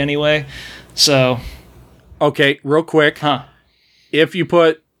pitch would be anyway. So, okay, real quick, if you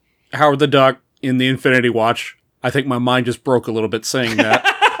put Howard the Duck in the Infinity Watch, I think my mind just broke a little bit saying that.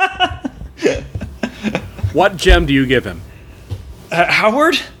 What gem do you give him?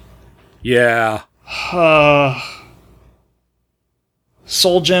 Howard? Yeah.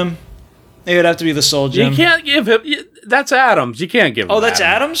 Soul Gem? It would have to be the Soul Gem. You can't give him... That's Adams. You can't give him Oh, that's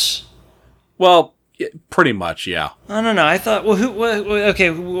Adams? Well, pretty much, yeah. I don't know. I thought... Well, okay,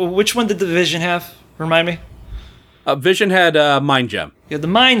 which one did the Vision have? Remind me. Vision had Mind Gem. Yeah, the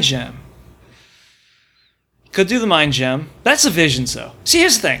Mind Gem. Could do the Mind Gem. That's the Visions, though. See,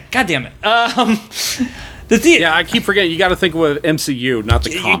 here's the thing. God damn it. Yeah, I keep forgetting. You got to think with MCU, not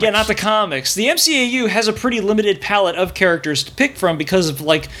the comics. Yeah, not the comics. The MCAU has a pretty limited palette of characters to pick from because of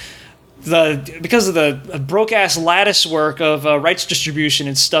the broke-ass lattice work of rights distribution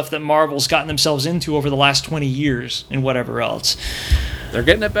and stuff that Marvel's gotten themselves into over the last 20 years and whatever else. They're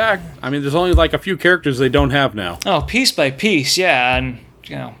getting it back. I mean, there's only like a few characters they don't have now. Oh, piece by piece, yeah. And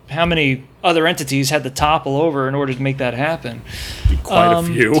how many other entities had to topple over in order to make that happen? Quite a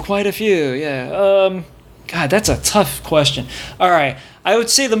few. Quite a few, yeah. God, that's a tough question. All right, I would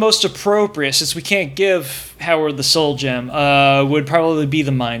say the most appropriate, since we can't give Howard the Soul Gem, would probably be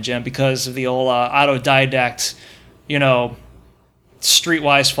the Mind Gem because of the old autodidact,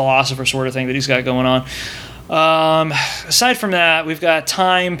 streetwise philosopher sort of thing that he's got going on. Aside from that, we've got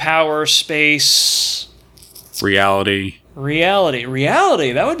time, power, space, reality.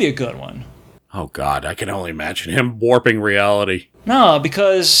 That would be a good one. Oh God, I can only imagine him warping reality. No,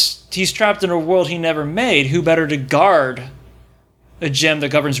 because he's trapped in a world he never made. Who better to guard a gem that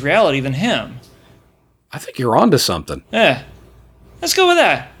governs reality than him? I think you're onto something. Yeah. Let's go with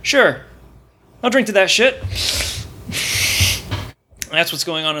that. Sure. I'll drink to that shit. That's what's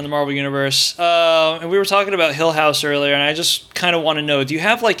going on in the Marvel Universe. And we were talking about Hill House earlier, and I just kind of want to know, do you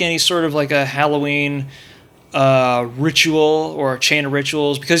have like any sort of like a Halloween ritual or a chain of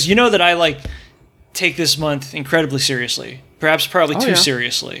rituals? Because you know that I take this month incredibly seriously. Probably too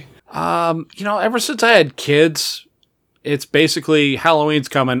seriously. Ever since I had kids, it's basically Halloween's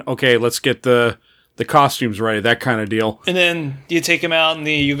coming. Okay, let's get the costumes ready, that kind of deal. And then you take them out and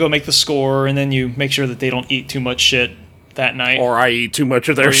you go make the score, and then you make sure that they don't eat too much shit that night. Or I eat too much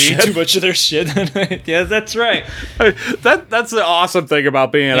of their shit. That night. Yeah, that's right. That's the awesome thing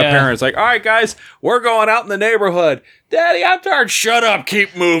about being a parent. It's like, all right, guys, we're going out in the neighborhood. Daddy, I'm tired. Shut up.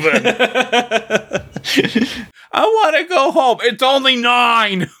 Keep moving. I want to go home. It's only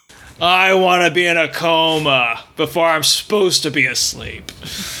 9. I want to be in a coma before I'm supposed to be asleep.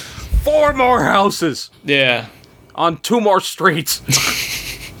 4 more houses. Yeah. On 2 more streets.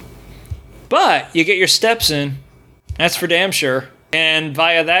 But you get your steps in. That's for damn sure. And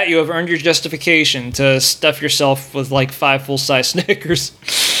via that, you have earned your justification to stuff yourself with 5 full-size Snickers.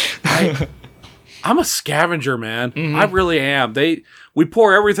 I'm a scavenger, man. Mm-hmm. I really am. We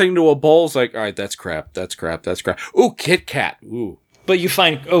pour everything into a bowl. It's like, all right, that's crap. Ooh, Kit Kat. Ooh. But you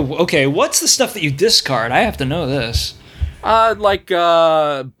find, okay, what's the stuff that you discard? I have to know this.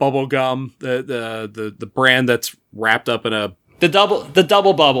 Bubble gum, the brand that's wrapped up in a... The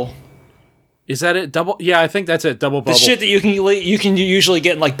double bubble. Is that it? Yeah, I think that's it. Double bubble. The shit that you can usually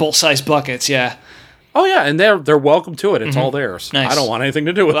get in bolt-sized buckets, yeah. Oh yeah, and they're welcome to it. It's all theirs. Nice. I don't want anything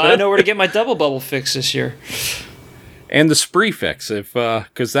to do with it. I know where to get my double bubble fix this year. And the spree fix,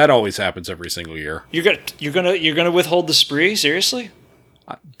 because that always happens every single year. You're gonna withhold the spree? Seriously?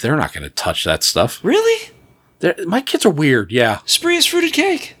 They're not gonna touch that stuff. Really? My kids are weird. Yeah. Spree is fruited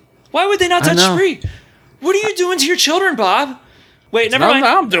cake. Why would they not touch spree? What are you doing to your children, Bob? Wait, never mind.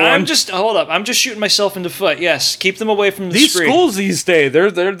 I'm doing. Hold up. I'm just shooting myself in the foot. Yes, keep them away from the spree. These schools these days,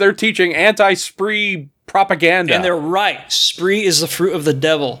 they're teaching anti-spree propaganda, and they're right. Spree is the fruit of the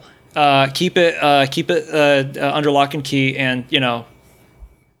devil. Keep it under lock and key, and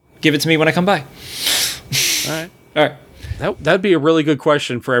give it to me when I come by. All right. That'd be a really good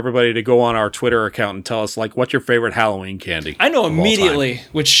question for everybody to go on our Twitter account and tell us, what's your favorite Halloween candy? I know immediately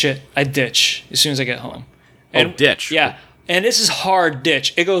which shit I ditch as soon as I get home. And ditch. Yeah. And this is hard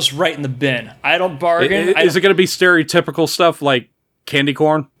ditch. It goes right in the bin. I don't bargain. Is it going to be stereotypical stuff like candy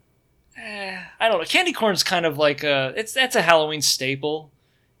corn? I don't know. Candy corn's kind of that's a Halloween staple.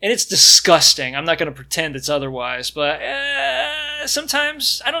 And it's disgusting. I'm not going to pretend it's otherwise. But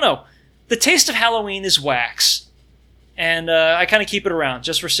sometimes, I don't know. The taste of Halloween is wax. And I kind of keep it around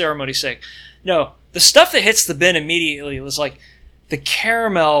just for ceremony's sake. No, the stuff that hits the bin immediately was the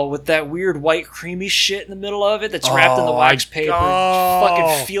caramel with that weird white creamy shit in the middle of it that's wrapped in the wax paper.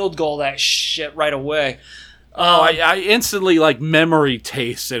 Fucking field goal that shit right away. I instantly memory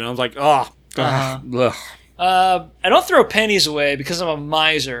taste it. And I was like, oh. I don't throw pennies away because I'm a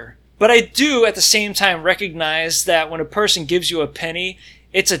miser. But I do, at the same time, recognize that when a person gives you a penny,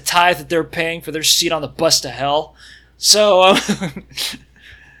 it's a tithe that they're paying for their seat on the bus to hell. So,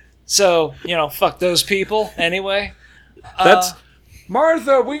 fuck those people anyway. That's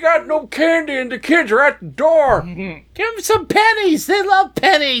Martha. We got no candy, and the kids are at the door. Give them some pennies. They love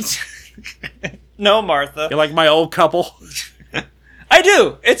pennies. No, Martha. You're like my old couple. I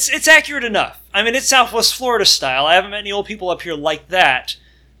do. It's accurate enough. I mean, it's Southwest Florida style. I haven't met any old people up here like that,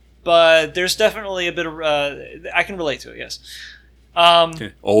 but there's definitely a bit of I can relate to it. Yes.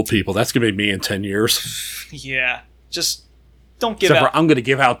 Old people. That's gonna be me in 10 years. Yeah. Just don't give Except out. for I'm gonna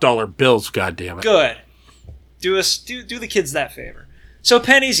give out dollar bills. God damn it. Good. Do the kids that favor. So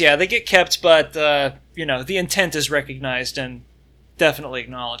pennies, yeah, they get kept, but the intent is recognized and definitely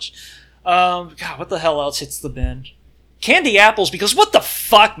acknowledged. God, what the hell else hits the bin? Candy apples, because what the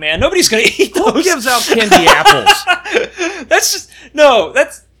fuck, man? Nobody's gonna eat those. Who gives out candy apples? That's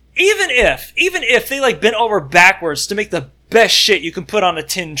even if they like bent over backwards to make the best shit you can put on a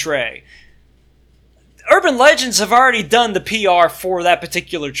tin tray. Urban Legends have already done the PR for that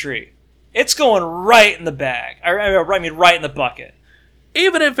particular tree. It's going right in the bag. I mean, right in the bucket.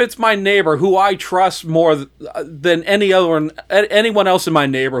 Even if it's my neighbor who I trust more than anyone else in my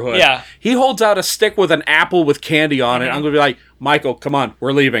neighborhood. Yeah. He holds out a stick with an apple with candy on it. I'm going to be like, Michael, come on,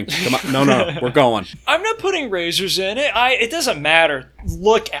 we're leaving. Come on. No, we're going. I'm not putting razors in it. It doesn't matter.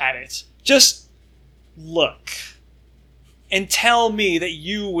 Look at it. Just look. And tell me that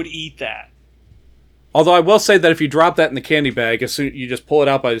you would eat that. Although I will say that if you drop that in the candy bag, as soon you just pull it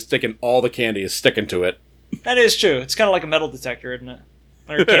out by sticking, all the candy is sticking to it. That is true. It's kind of like a metal detector, isn't it?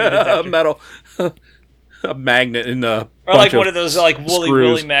 Or a candy detector. Metal. A magnet in the. Or like one of those like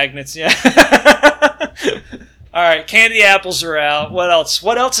woolly magnets, yeah. All right, candy apples are out. What else?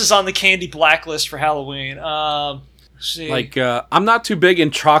 What else is on the candy blacklist for Halloween? Let's see. Like, I'm not too big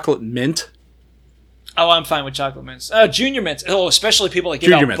in chocolate mint. Oh, I'm fine with chocolate mints. Junior mints. Oh, especially people that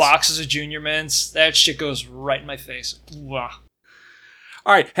give out boxes of junior mints. That shit goes right in my face. Wow.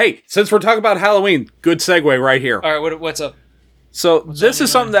 All right, hey, since we're talking about Halloween, good segue right here. All right, what's up? So this is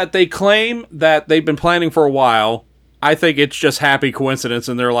something that they claim that they've been planning for a while. I think it's just happy coincidence,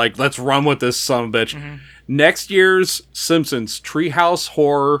 and they're like, let's run with this son of a bitch. Mm-hmm. Next year's Simpsons Treehouse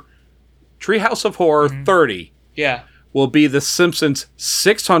of Horror 30 will be the Simpsons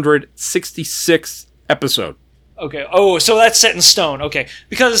 666th episode. Okay. Oh, so that's set in stone. Okay.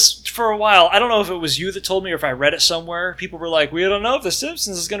 Because for a while, I don't know if it was you that told me or if I read it somewhere, people were like, we don't know if The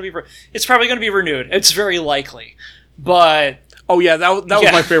Simpsons is going to be... It's probably going to be renewed. It's very likely. But... Oh, yeah, that was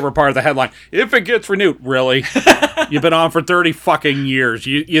my favorite part of the headline. If it gets renewed, really? You've been on for 30 fucking years.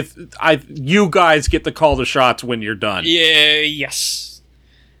 You guys get to call the shots when you're done. Yeah, yes.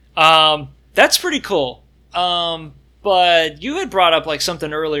 That's pretty cool. But you had brought up like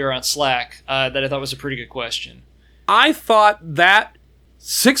something earlier on Slack that I thought was a pretty good question. I thought that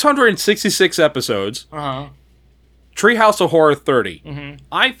 666 episodes, Treehouse of Horror 30,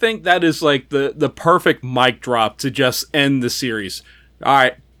 I think that is like the perfect mic drop to just end the series. All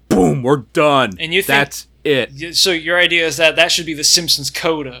right, boom, we're done. And you think that's it. So your idea is that should be the Simpsons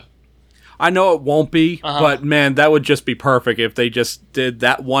coda. I know it won't be, but man, that would just be perfect if they just did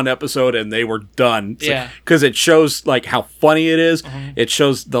that one episode and they were done. Yeah. Because it shows like how funny it is. It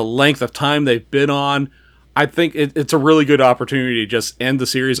shows the length of time they've been on. I think it's a really good opportunity to just end the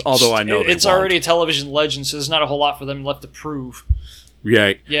series, although I know it's already a television legend, so there's not a whole lot for them left to prove.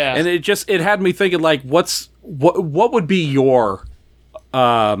 Right. Yeah. And it had me thinking like, what would be your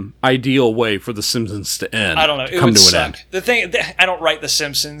ideal way for The Simpsons to end? I don't know. It would suck. The thing, I don't write The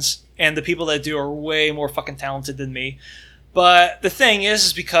Simpsons, and the people that do are way more fucking talented than me. But the thing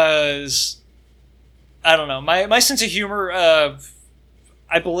is because I don't know. My sense of humor.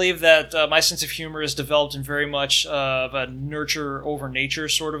 I believe that my sense of humor is developed in very much of a nurture over nature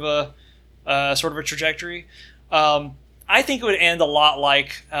sort of a trajectory. I think it would end a lot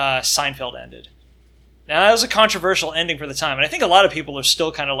like Seinfeld ended. Now, that was a controversial ending for the time, and I think a lot of people are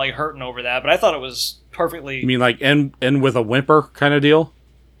still kind of like hurting over that, but I thought it was perfectly... You mean like end with a whimper kind of deal?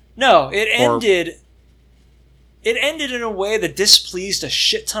 No, it ended in a way that displeased a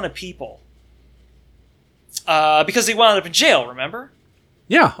shit ton of people. Because they wound up in jail, remember?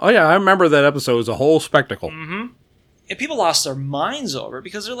 Yeah. Oh, yeah. I remember that episode was a whole spectacle. Mm-hmm. And people lost their minds over it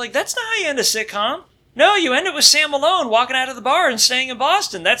because they're like, that's not how you end a sitcom. No, you end it with Sam Malone walking out of the bar and staying in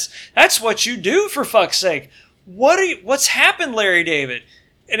Boston. That's what you do, for fuck's sake. What's happened, Larry David?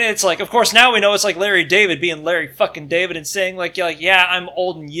 And it's like, of course, now we know it's like Larry David being Larry fucking David and saying like yeah, I'm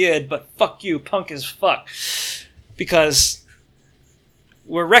old and yid, but fuck you, punk as fuck. Because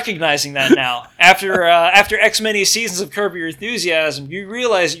We're recognizing that now. After X many seasons of Curb Your Enthusiasm, you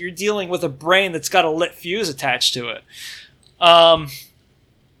realize that you're dealing with a brain that's got a lit fuse attached to it.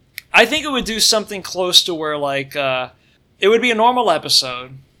 I think it would do something close to where, like, it would be a normal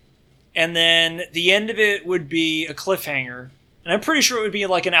episode, and then the end of it would be a cliffhanger. And I'm pretty sure it would be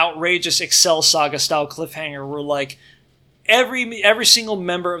like an outrageous Excel Saga style cliffhanger where, like, every single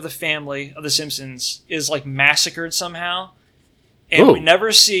member of the family of The Simpsons is, like, massacred somehow. And Ooh. we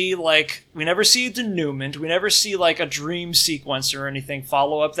never see a denouement. We never see, like, a dream sequence or anything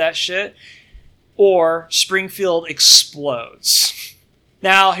follow up that shit. Or Springfield explodes.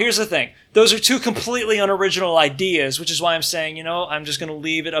 Now, here's the thing. Those are two completely unoriginal ideas, which is why I'm saying, I'm just going to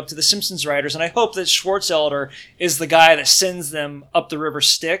leave it up to the Simpsons writers. And I hope that Schwarzenegger is the guy that sends them up the river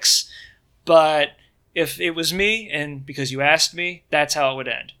Styx. But if it was me, and because you asked me, that's how it would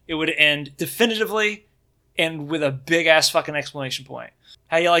end. It would end definitively and with a big-ass fucking exclamation point.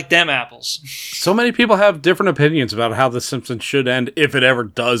 How you like them apples? So many people have different opinions about how The Simpsons should end, if it ever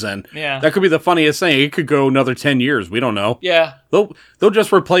does end. Yeah. That could be the funniest thing. It could go another 10 years. We don't know. Yeah. They'll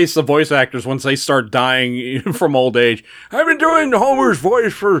just replace the voice actors once they start dying from old age. I've been doing Homer's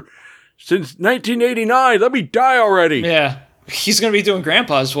voice since 1989. Let me die already. Yeah. He's going to be doing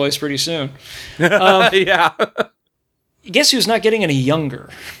Grandpa's voice pretty soon. Yeah. Guess who's not getting any younger?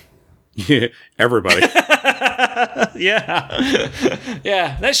 Yeah, everybody. Yeah.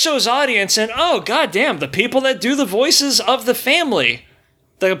 Yeah, that shows audience, and oh, goddamn, the people that do the voices of the family,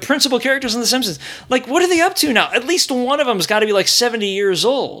 the principal characters in The Simpsons, like, what are they up to now? At least one of them's got to be like 70 years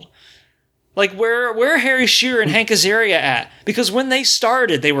old. Like, where are Harry Shearer and Hank Azaria at? Because when they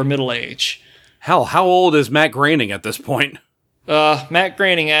started, they were middle age. Hell, how old is Matt Groening at this point? Matt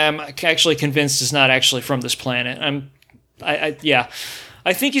Groening, I'm actually convinced is not actually from this planet. Yeah.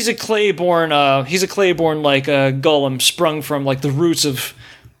 I think he's a Claiborne, like Gollum, sprung from like the roots of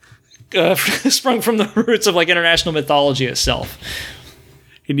like international mythology itself.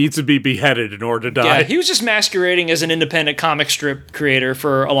 He needs to be beheaded in order to die. Yeah, he was just masquerading as an independent comic strip creator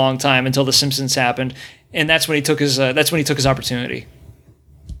for a long time until The Simpsons happened, and that's when he took his opportunity.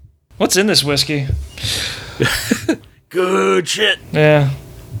 What's in this whiskey? Good shit. Yeah.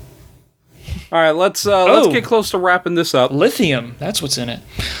 All right, let's get close to wrapping this up. Lithium, that's what's in it.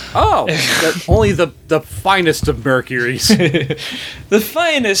 Oh, only the finest of mercuries. The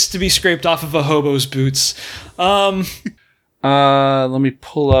finest to be scraped off of a hobo's boots. Let me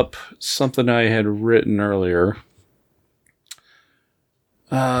pull up something I had written earlier.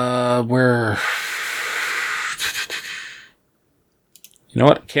 Where? You know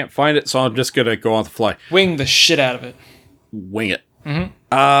what? I can't find it, so I'm just gonna go on the fly. Wing the shit out of it. Wing it.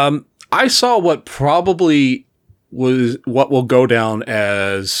 Mm-hmm. I saw what probably was what will go down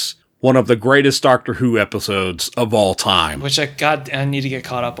as one of the greatest Doctor Who episodes of all time. Which I need to get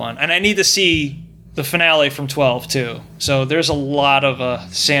caught up on. And I need to see the finale from 12, too. So there's a lot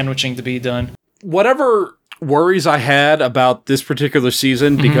of sandwiching to be done. Whatever worries I had about this particular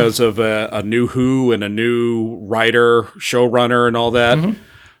season because of a new Who and a new writer, showrunner, and all that,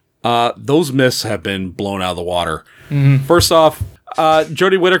 those myths have been blown out of the water. First off,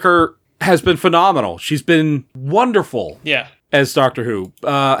 Jodie Whittaker has been phenomenal. She's been wonderful as Doctor Who.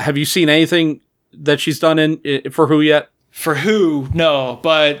 Have you seen anything that she's done for Who yet? For Who, no,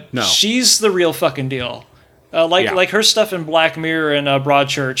 but she's the real fucking deal. Like her stuff in Black Mirror and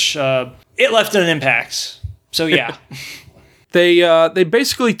Broadchurch, it left an impact. So yeah. They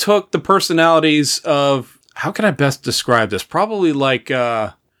basically took the personalities of, how can I best describe this? Probably like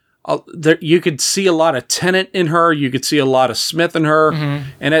you could see a lot of Tennant in her, you could see a lot of Smith in her,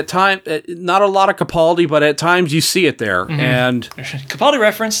 and at times not a lot of Capaldi, but at times you see it there. And Capaldi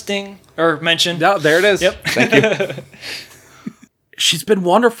reference, ding, or mention. No, there it is. Yep. Thank you. She's been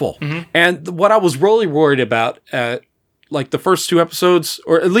wonderful. And what I was really worried about like the first two episodes,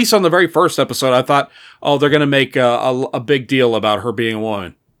 or at least on the very first episode, I thought, oh, they're going to make a big deal about her being a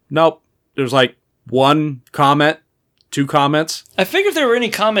woman. Nope. There's like one comment, two comments. I figured if there were any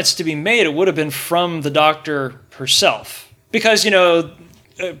comments to be made, it would have been from the Doctor herself. Because,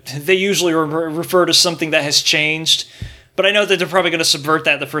 they usually refer to something that has changed. But I know that they're probably going to subvert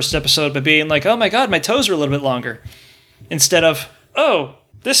that in the first episode by being like, oh my god, my toes are a little bit longer. Instead of, oh,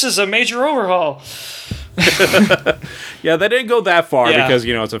 this is a major overhaul. Yeah, they didn't go that far because,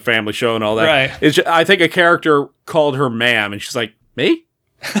 it's a family show and all that. Right. It's just, I think a character called her ma'am, and she's like, me?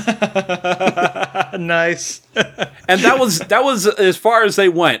 Nice. And that was as far as they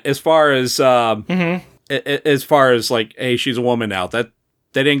went, as far as like, hey, she's a woman now. That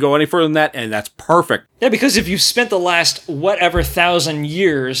they didn't go any further than that, and that's perfect. Yeah, because if you've spent the last whatever 1,000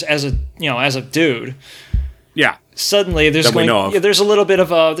 years as a dude, suddenly there's That we know of. there's a little bit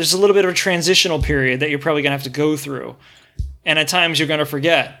of a transitional period that you're probably gonna have to go through, and at times you're gonna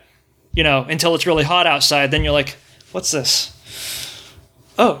forget, until it's really hot outside. Then you're like, "What's this?"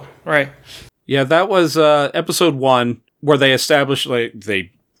 Oh, right. Yeah, that was episode 1 where they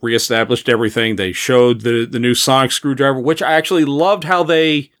reestablished everything. They showed the new sonic screwdriver, which I actually loved how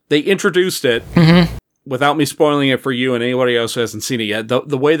they introduced it. Mm-hmm. Without me spoiling it for you and anybody else who hasn't seen it yet.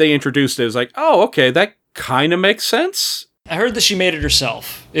 The way they introduced it is like, oh, okay, that kind of makes sense. I heard that she made it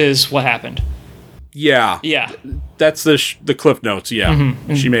herself. Is what happened. Yeah. Yeah. That's the Cliff Notes. Yeah.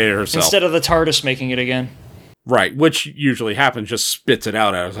 Mm-hmm. She made it herself. Instead of the TARDIS making it again. Right, which usually happens, just spits it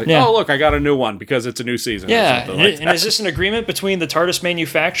out. I was like, Yeah. oh, look, I got a new one because it's a new season. Yeah, Or something like and is this an agreement between the TARDIS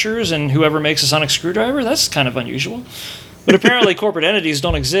manufacturers and whoever makes a sonic screwdriver? That's kind of unusual. But apparently corporate entities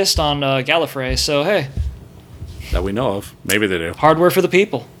don't exist on Gallifrey, so hey. That we know of. Maybe they do. Hardware for the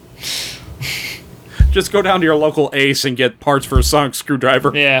people. Just go down to your local Ace and get parts for a sonic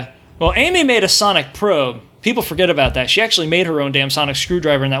screwdriver. Yeah. Well, Amy made a sonic probe. People forget about that. She actually made her own damn sonic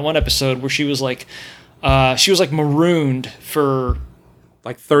screwdriver in that one episode where she was like marooned for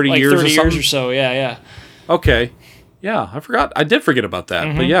Like 30 years 30 or years something? or so. Yeah. Okay. Yeah, I forgot. I did forget about that,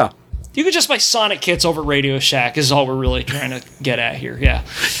 Mm-hmm. but yeah. You could just buy Sonic kits over at Radio Shack is all we're really trying to get at here. Yeah.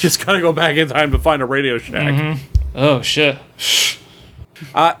 Just gotta go back in time to find a Radio Shack. Mm-hmm. Oh, shit.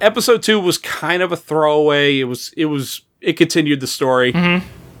 Episode 2 was kind of a throwaway. It continued the story. Mm-hmm.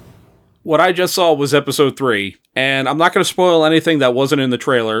 What I just saw was episode 3, and I'm not going to spoil anything that wasn't in the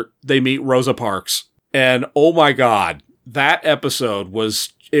trailer. They meet Rosa Parks, and oh my god, that episode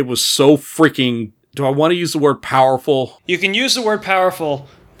was so freaking. Do I want to use the word powerful? You can use the word powerful.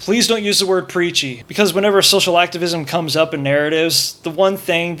 Please don't use the word preachy. Because whenever social activism comes up in narratives, the one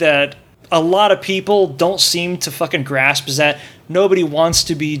thing that a lot of people don't seem to fucking grasp is that nobody wants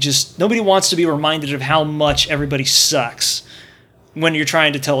to be reminded of how much everybody sucks when you're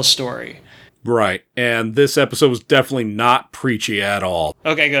trying to tell a story. Right, and this episode was definitely not preachy at all.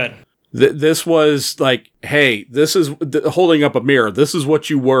 Okay, good. This was like, hey, this is holding up a mirror. This is what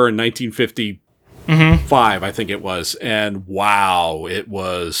you were in 1955, I think it was. And wow, it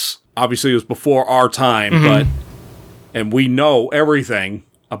was, obviously it was before our time, and we know everything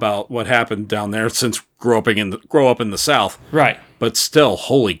about what happened down there since grow up in the South. Right. But still,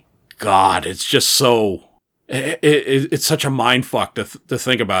 holy God, it's just so... It's such a mind fuck to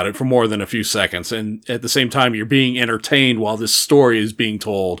think about it for more than a few seconds, and at the same time, you're being entertained while this story is being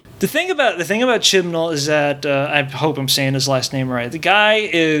told. The thing about Chibnall is that I hope I'm saying his last name right. The guy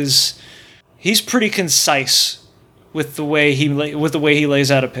he's pretty concise with the way he lays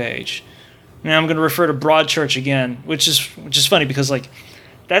out a page. Now I'm going to refer to Broadchurch again, which is funny because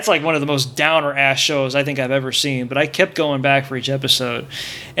that's like one of the most downer ass shows I think I've ever seen. But I kept going back for each episode,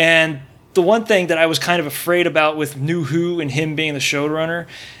 and the one thing that I was kind of afraid about with New Who and him being the showrunner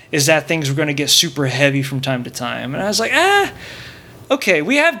is that things were going to get super heavy from time to time. And I was like, okay,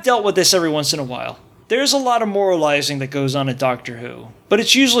 we have dealt with this every once in a while. There's a lot of moralizing that goes on in Doctor Who, but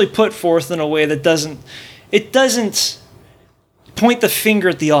it's usually put forth in a way that doesn't point the finger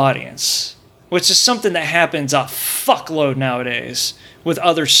at the audience, which is something that happens a fuckload nowadays with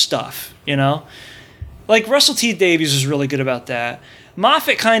other stuff, Like Russell T Davies is really good about that.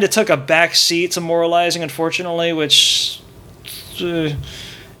 Moffat kind of took a back seat to moralizing, unfortunately, which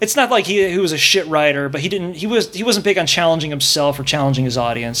it's not like he was a shit writer, but he wasn't big on challenging himself or challenging his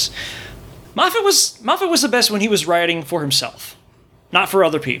audience. Moffat was the best when he was writing for himself, not for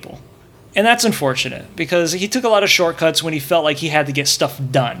other people. And that's unfortunate because he took a lot of shortcuts when he felt like he had to get stuff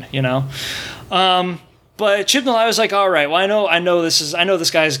done, But Chibnall, I was like, all right, well, I know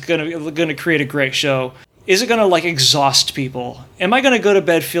this guy's gonna create a great show. Is it gonna exhaust people? Am I gonna go to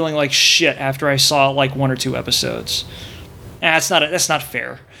bed feeling like shit after I saw 1 or 2 episodes? That's not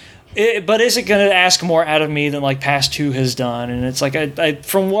fair. But is it gonna ask more out of me than past 2 has done? And it's like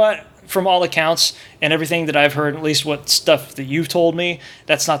from all accounts and everything that I've heard, at least what stuff that you've told me,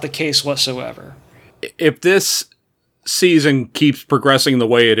 that's not the case whatsoever. If this season keeps progressing the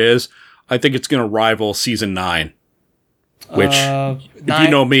way it is, I think it's going to rival season 9. Which, if you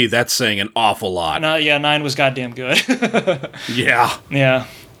know me, that's saying an awful lot. 9 was goddamn good. Yeah. Yeah.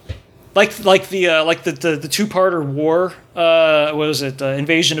 Like the 2-parter war, what was it?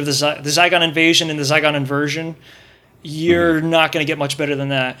 Invasion of the Zygon Invasion and the Zygon Inversion. You're not going to get much better than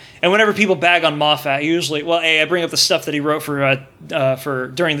that. And whenever people bag on Moffat, usually, I bring up the stuff that he wrote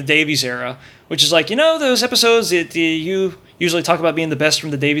for during the Davies era, which is those episodes that you usually talk about being the best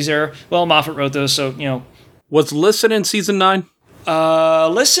from the Davies era. Well, Moffat wrote those, so Was Listen in season 9?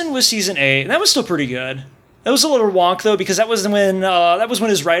 Listen was season 8. And that was still pretty good. That was a little wonk though, because that was when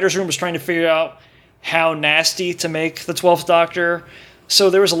his writers' room was trying to figure out how nasty to make the 12th Doctor. So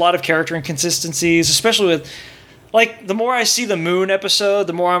there was a lot of character inconsistencies, especially with, like, the more I see the Moon episode,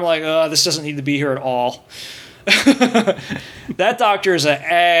 the more I'm like, oh, this doesn't need to be here at all. That Doctor is an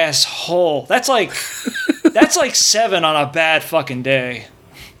asshole. That's like 7 on a bad fucking day.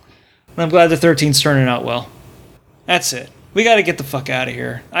 And I'm glad the 13's turning out well. That's it. We got to get the fuck out of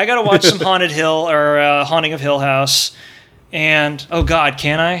here. I got to watch some Haunting of Hill House. And, oh God,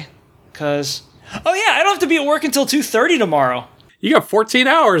 can I? Because, oh yeah, I don't have to be at work until 2:30 tomorrow. You got 14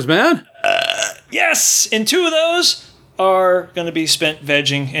 hours, man. Yes, and 2 of those are going to be spent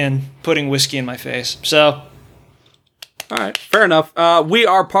vegging and putting whiskey in my face. So, all right, fair enough. We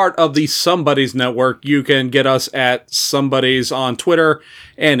are part of the Somebodies Network. You can get us at Somebodies on Twitter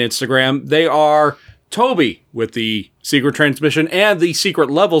and Instagram. They are Toby with the Secret Transmission and the Secret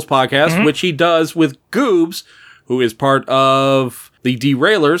Levels podcast, which he does with Goobs, who is part of the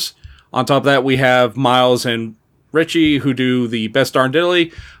Derailers. On top of that, we have Miles and Richie, who do the Best Darn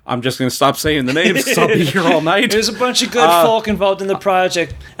Diddly. I'm just going to stop saying the names because I'll be here all night. There's a bunch of good folk involved in the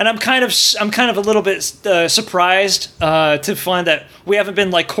project, and I'm kind of a little bit surprised to find that we haven't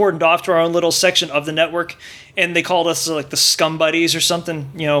been like cordoned off to our own little section of the network, and they called us like the Scum Buddies or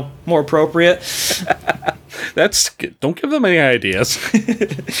something, more appropriate. Don't give them any ideas.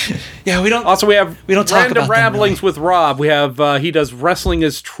 Yeah, we don't. Also, we don't talk Random about Ramblings them, with Rob. We have he does Wrestling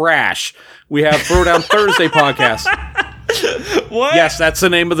is Trash. We have Throwdown Thursday podcast. What? Yes, that's the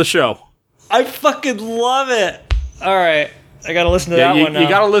name of the show. I fucking love it. All right, I gotta listen to that one now. You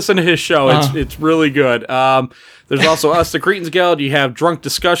gotta listen to his show. It's really good. There's also Us, the Cretans Guild. You have Drunk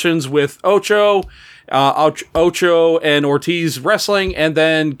Discussions with Ocho. Ocho and Ortiz Wrestling, and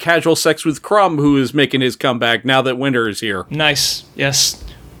then Casual Sex with Crumb, who is making his comeback now that winter is here. Nice. Yes.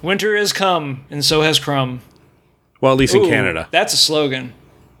 Winter has come, and so has Crumb. Well, at least in Canada. That's a slogan.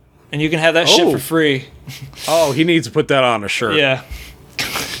 And you can have that shit for free. Oh, he needs to put that on a shirt. Yeah.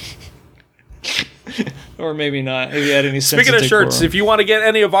 Or maybe not. If you had any sense Speaking of shirts, if you want to get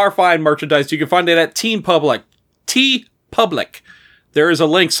any of our fine merchandise, you can find it at Team Public. T-Public. There is a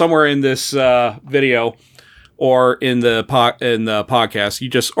link somewhere in this video or in the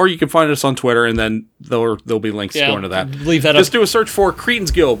podcast. Or you can find us on Twitter, and then there'll be links going to that. Leave that Just up. do a search for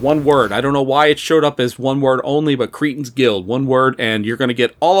Cretans Guild, one word. I don't know why it showed up as one word only, but Cretans Guild, one word, and you're going to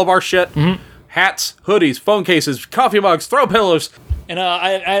get all of our shit. Hats, hoodies, phone cases, coffee mugs, throw pillows. And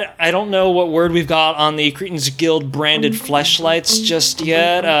I don't know what word we've got on the Cretans Guild branded fleshlights just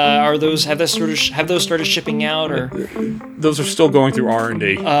yet. Have those started shipping out, or those are still going through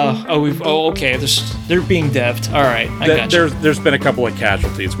R&D. Okay. They're being devved. All right, I gotcha. There's been a couple of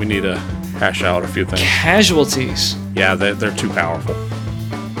casualties. We need to hash out a few things. Casualties. Yeah, they're too powerful.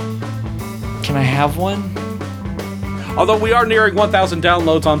 Can I have one? Although we are nearing 1,000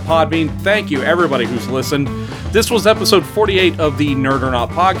 downloads on Podbean, thank you everybody who's listened. This was episode 48 of the Nerd or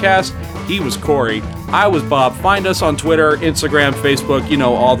Not podcast. He was Corey. I was Bob. Find us on Twitter, Instagram, Facebook,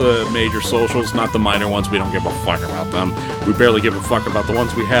 all the major socials, not the minor ones. We don't give a fuck about them. We barely give a fuck about the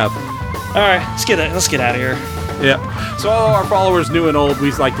ones we have. All right, let's get out of here. Yeah. So all our followers, new and old,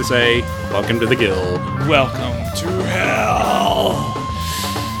 we like to say, welcome to the guild. Welcome to hell.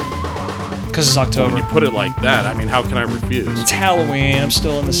 Because it's October. When you put it like that, I mean, how can I refuse? It's Halloween. I'm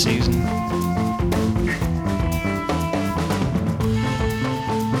still in the season.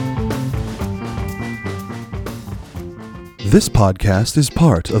 This podcast is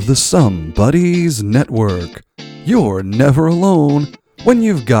part of the Somebodies Network. You're never alone when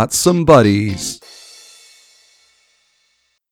you've got some buddies.